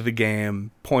the end of the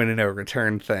game, point of no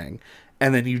return thing.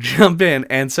 And then you jump in.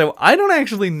 And so I don't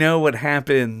actually know what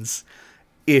happens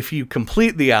if you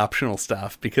complete the optional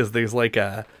stuff, because there's like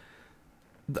a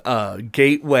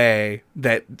gateway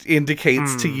that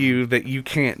indicates to you that you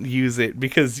can't use it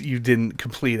because you didn't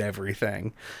complete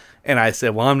everything. And I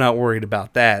said, well, I'm not worried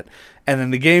about that. And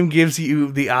then the game gives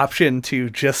you the option to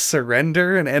just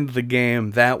surrender and end the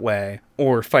game that way,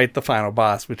 or fight the final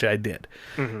boss, which I did.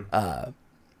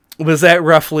 Was that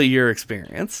roughly your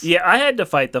experience? Yeah, I had to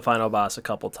fight the final boss a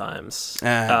couple times.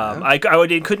 I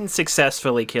couldn't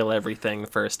successfully kill everything the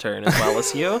first turn as well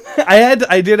as you.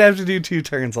 I did have to do 2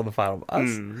 turns on the final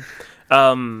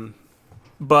boss.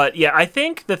 But yeah, I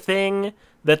think the thing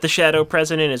that the Shadow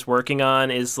President is working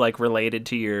on is like related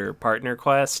to your partner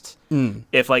quest.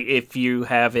 If you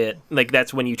have it, like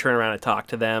that's when you turn around and talk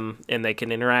to them and they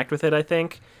can interact with it, I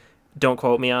think. Don't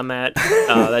quote me on that.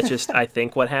 That's just, I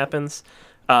think, what happens.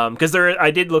 Because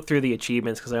I did look through the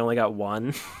achievements because I only got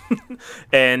 1,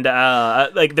 and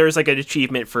like there's like an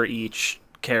achievement for each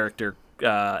character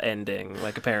ending.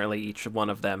 Like apparently each one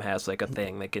of them has like a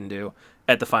thing they can do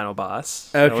at the final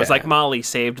boss. Okay. It was like Molly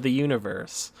saved the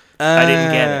universe. I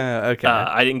didn't get it. Okay.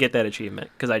 I didn't get that achievement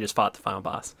because I just fought the final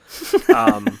boss.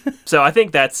 So I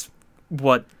think that's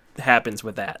what happens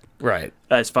with that, right?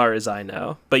 As far as I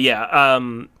know. But yeah.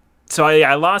 So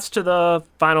I lost to the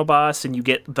final boss, and you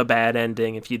get the bad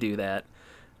ending if you do that.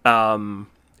 And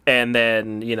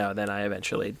then, then I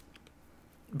eventually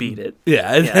beat it.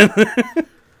 Yeah.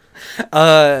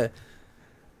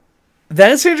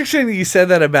 That's interesting that you said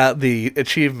that about the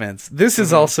achievements. This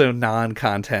is also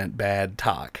non-content bad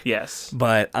talk. Yes.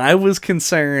 But I was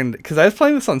concerned, because I was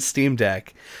playing this on Steam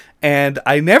Deck, and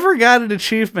I never got an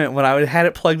achievement when I had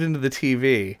it plugged into the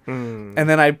TV. And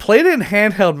then I played it in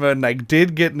handheld mode, and I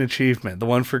did get an achievement, the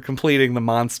one for completing the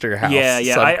Monster House.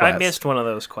 Yeah. I missed one of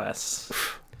those quests.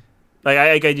 Like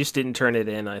I just didn't turn it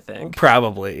in, I think.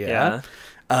 Probably, yeah.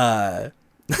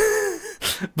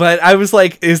 But I was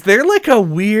like, is there like a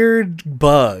weird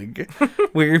bug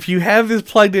where if you have this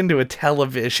plugged into a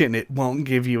television, it won't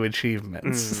give you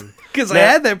achievements? Because I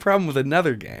had that problem with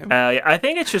another game. I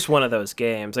think it's just one of those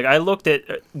games. Like I looked at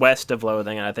West of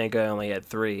Loathing, and I think I only had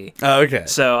 3. Oh, okay.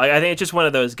 So I think it's just one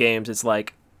of those games. It's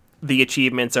like the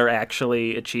achievements are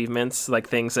actually achievements, like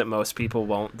things that most people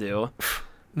won't do.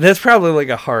 That's probably like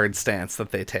a hard stance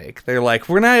that they take. They're like,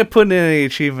 we're not putting in any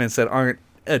achievements that aren't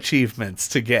achievements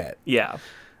to get. Yeah.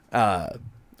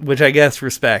 Which I guess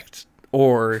respect,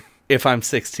 or if I'm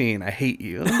 16, I hate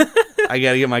you. I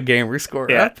gotta get my gamer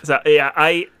score up. So, yeah,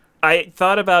 I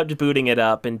thought about booting it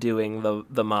up and doing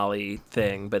the Molly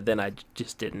thing, but then I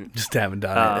just didn't. Just haven't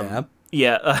done it, yeah.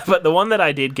 Yeah, but the one that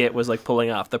I did get was like pulling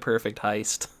off the perfect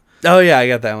heist. Oh yeah, I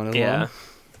got that one as well.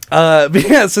 But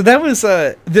yeah, so that was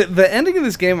the ending of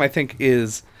this game, I think,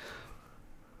 is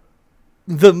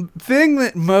the thing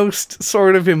that most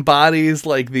sort of embodies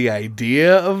like the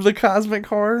idea of the cosmic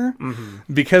horror,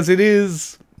 because it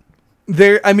is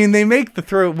there. I mean, they make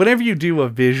whenever you do a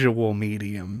visual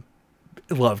medium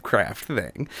Lovecraft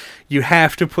thing, you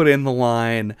have to put in the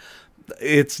line,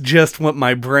 it's just what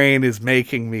my brain is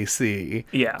making me see,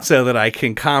 so that I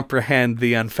can comprehend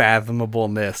the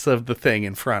unfathomableness of the thing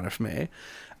in front of me.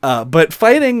 But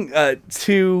fighting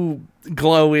 2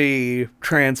 glowy,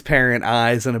 transparent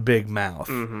eyes and a big mouth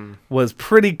was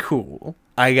pretty cool,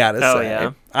 I gotta say. Oh,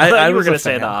 yeah. I thought you were going to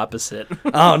say the opposite.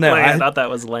 Oh, no. I thought that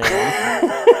was lame.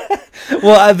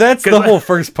 Well, that's the whole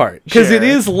first part. Because it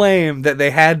is lame that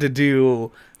they had to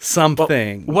do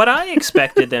something. What I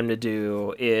expected them to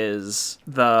do is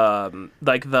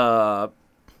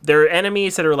there are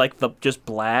enemies that are like just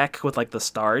black with like the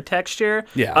star texture.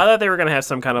 Yeah. I thought they were going to have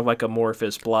some kind of like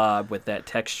amorphous blob with that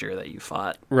texture that you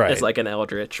fought. Right. It's like an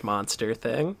eldritch monster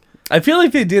thing. I feel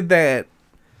like they did that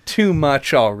too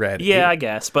much already. Yeah, I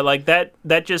guess. But like that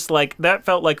just like, that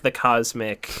felt like the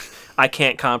cosmic, I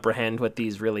can't comprehend what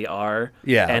these really are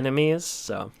enemies.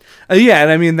 So. Yeah,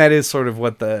 and I mean, that is sort of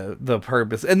what the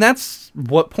purpose, and that's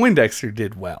what Poindexter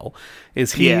did well,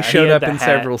 is he showed up in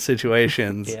several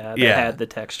situations. That had the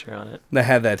texture on it. That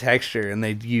had that texture, and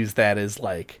they used that as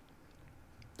like,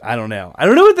 I don't know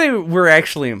what they were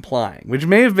actually implying, which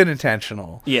may have been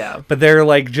intentional. Yeah. But they're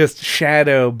like just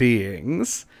shadow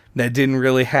beings that didn't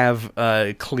really have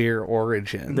a clear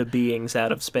origin. The beings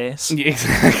out of space.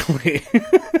 Exactly.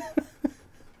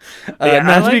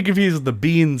 Not to be confused with the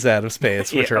beans out of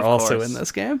space, which are also in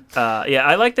this game.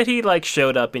 I like that he like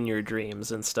showed up in your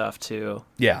dreams and stuff too.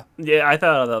 Yeah. Yeah, I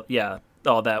thought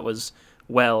all that was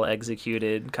well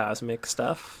executed cosmic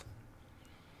stuff.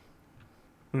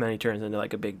 And then he turns into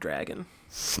like a big dragon.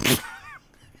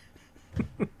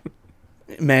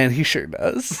 Man, he sure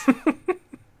does.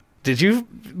 Did you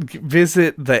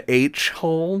visit the H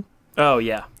hole? Oh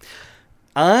yeah.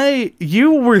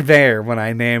 You were there when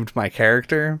I named my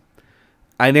character.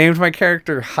 I named my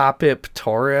character Hopip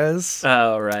Torres.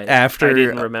 Oh, right. I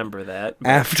didn't remember that.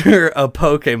 After a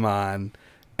Pokemon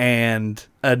and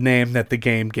a name that the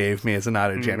game gave me as an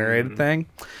auto-generated thing.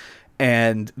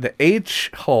 and the H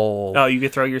hole. Oh, you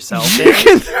could throw yourself You in?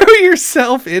 can throw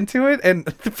yourself into it,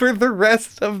 and for the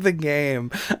rest of the game,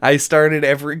 I started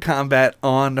every combat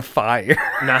on fire.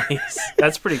 Nice.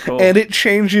 That's pretty cool. And it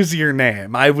changes your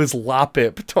name. I was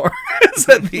Lopip Torres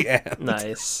at the end.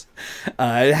 Nice.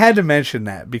 I had to mention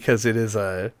that because it is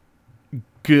a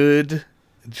good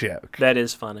joke. That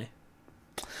is funny.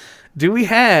 Do we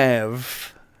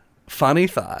have funny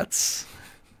thoughts?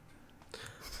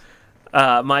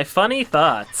 My funny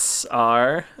thoughts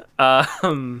are, I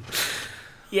mean,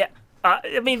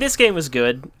 this game was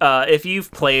good. If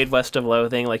you've played West of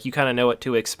Loathing, like, you kind of know what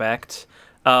to expect.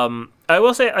 I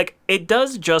will say, like, it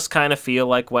does just kind of feel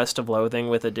like West of Loathing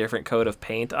with a different coat of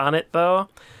paint on it, though.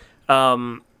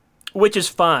 Which is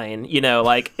fine. You know,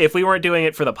 like, if we weren't doing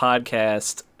it for the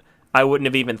podcast, I wouldn't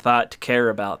have even thought to care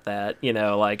about that. You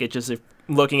know, like, it just, if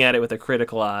looking at it with a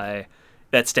critical eye,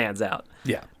 that stands out.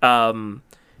 Yeah.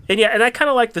 And I kind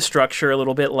of like the structure a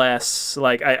little bit less.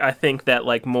 Like, I think that,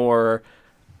 like, more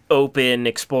open,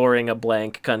 exploring a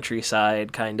blank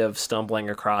countryside, kind of stumbling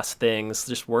across things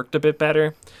just worked a bit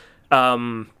better.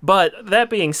 But that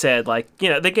being said, like, you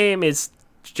know, the game is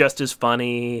just as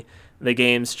funny. The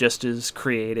game's just as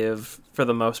creative for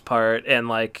the most part. And,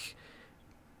 like,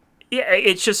 yeah,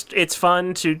 it's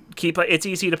fun to keep. It's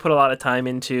easy to put a lot of time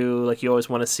into. Like, you always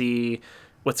want to see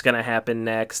what's going to happen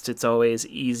next. It's always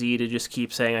easy to just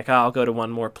keep saying, like, oh, I'll go to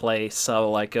one more place. I'll,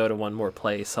 like, go to one more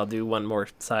place. I'll do one more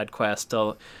side quest.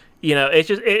 You know,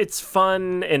 it's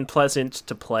fun and pleasant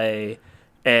to play,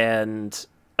 and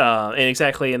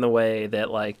exactly in the way that,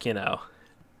 like, you know,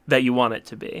 that you want it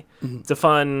to be. Mm-hmm. It's a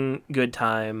fun, good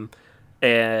time,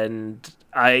 and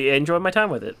I enjoy my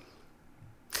time with it.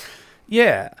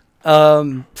 Yeah.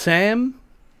 Sam,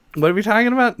 what are we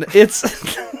talking about? It's...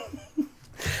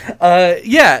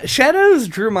 Shadows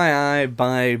drew my eye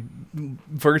by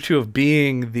virtue of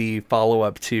being the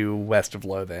follow-up to West of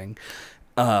Loathing,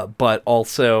 but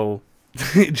also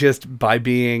just by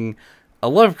being a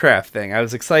Lovecraft thing. I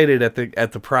was excited at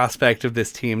the prospect of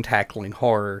this team tackling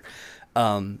horror,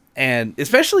 and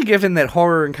especially given that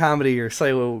horror and comedy are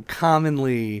so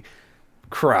commonly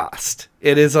crossed.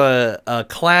 It is a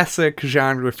classic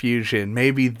genre fusion,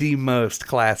 maybe the most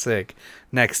classic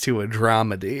next to a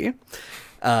dramedy.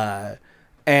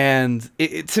 And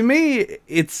to me,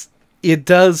 it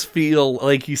does feel,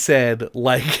 like you said,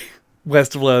 like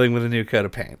West of Loathing with a new coat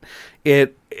of paint.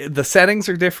 The settings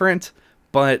are different,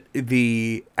 but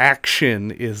the action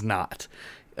is not.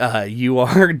 You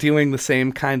are doing the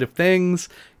same kind of things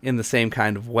in the same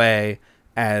kind of way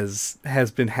as has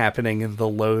been happening in the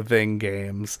Loathing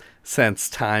games since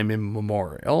time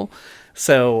immemorial.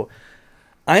 So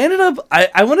I ended up,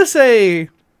 I want to say,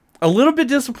 a little bit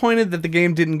disappointed that the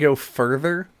game didn't go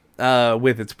further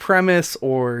with its premise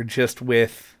or just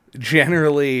with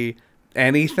generally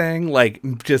anything, like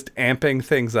just amping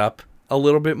things up a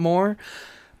little bit more.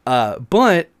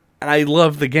 But I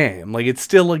love the game. Like, it's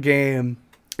still a game.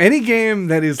 Any game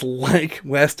that is like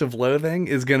West of Loathing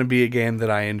is going to be a game that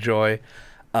I enjoy,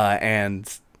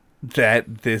 and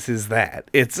that this is that.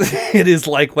 It is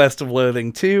like West of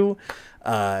Loathing 2.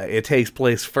 It takes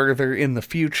place further in the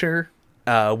future,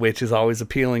 which is always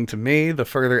appealing to me. The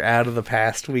further out of the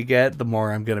past we get, the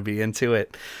more I'm going to be into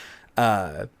it.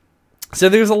 So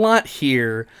there's a lot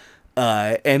here.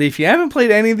 And if you haven't played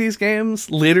any of these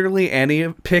games,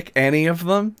 literally pick any of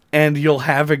them, and you'll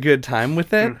have a good time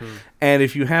with it. Mm-hmm. And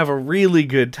if you have a really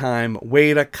good time,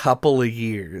 wait a couple of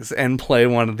years and play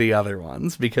one of the other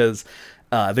ones, because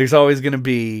there's always going to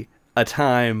be a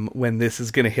time when this is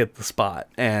going to hit the spot,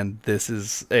 and this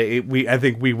is I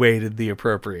think we waited the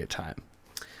appropriate time.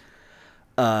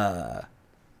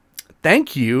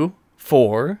 Thank you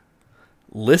for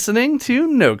listening to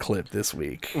No Clip this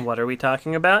week. What are we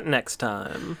talking about next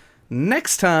time?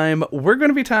 Next time, we're going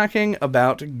to be talking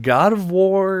about God of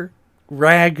War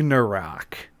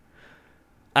Ragnarok.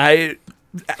 I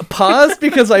paused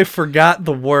because I forgot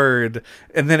the word,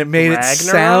 and then it made Ragnarok? It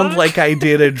sound like I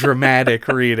did a dramatic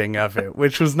reading of it,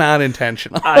 which was not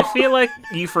intentional. I feel like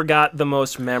you forgot the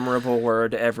most memorable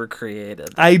word ever created.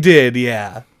 I did,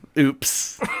 yeah.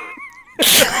 Oops.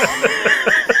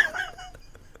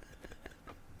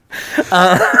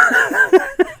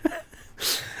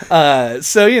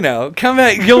 So, you know, come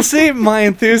back. You'll see my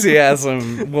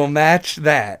enthusiasm will match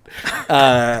that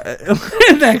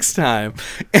next time.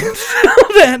 Until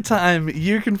that time,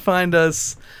 you can find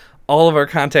us. All of our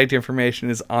contact information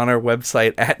is on our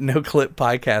website at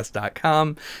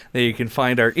noclippodcast.com. There you can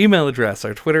find our email address,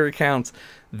 our Twitter account,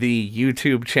 the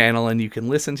YouTube channel, and you can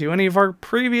listen to any of our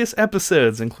previous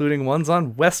episodes, including ones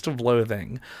on West of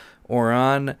Loathing or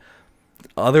on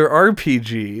other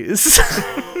RPGs.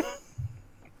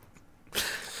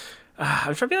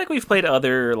 I'm trying to feel like we've played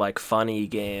other like funny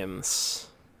games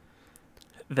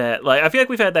that like I feel like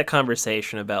we've had that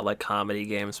conversation about like comedy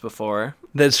games before.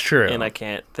 That's true. And I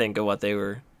can't think of what they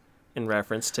were in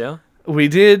reference to. We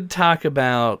did talk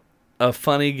about a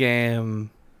funny game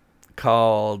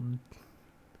called...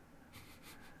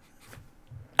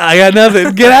 I got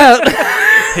nothing. Get out.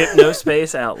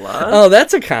 Hypnospace Outlaw. Oh,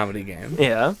 that's a comedy game.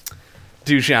 Yeah.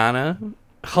 Dujana.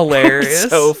 Hilarious.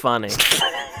 So funny.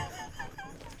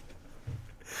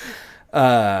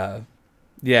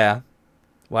 Yeah.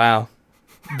 Wow.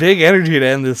 Big energy to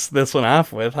end this one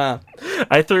off with, huh?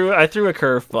 I threw a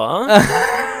curveball.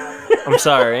 I'm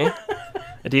sorry.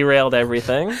 I derailed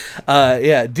everything.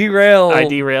 Yeah, derail. I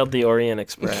derailed the Orient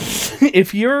Express.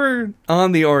 If you're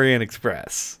on the Orient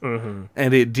Express Mm-hmm.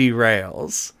 and it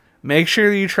derails, make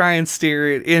sure you try and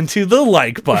steer it into the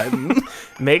like button.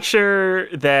 Make sure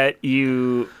that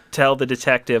you tell the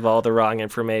detective all the wrong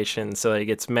information so he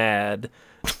gets mad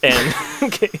and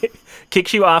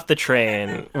kicks you off the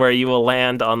train where you will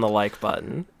land on the like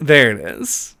button. There it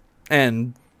is.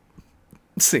 And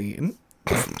scene.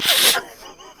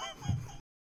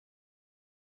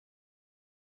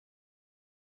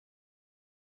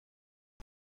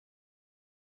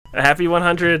 A happy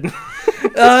 100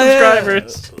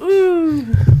 subscribers. Yeah.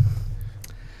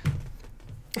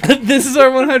 This is our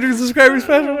 100 subscriber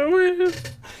special.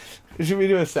 Should we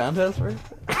do a sound test first?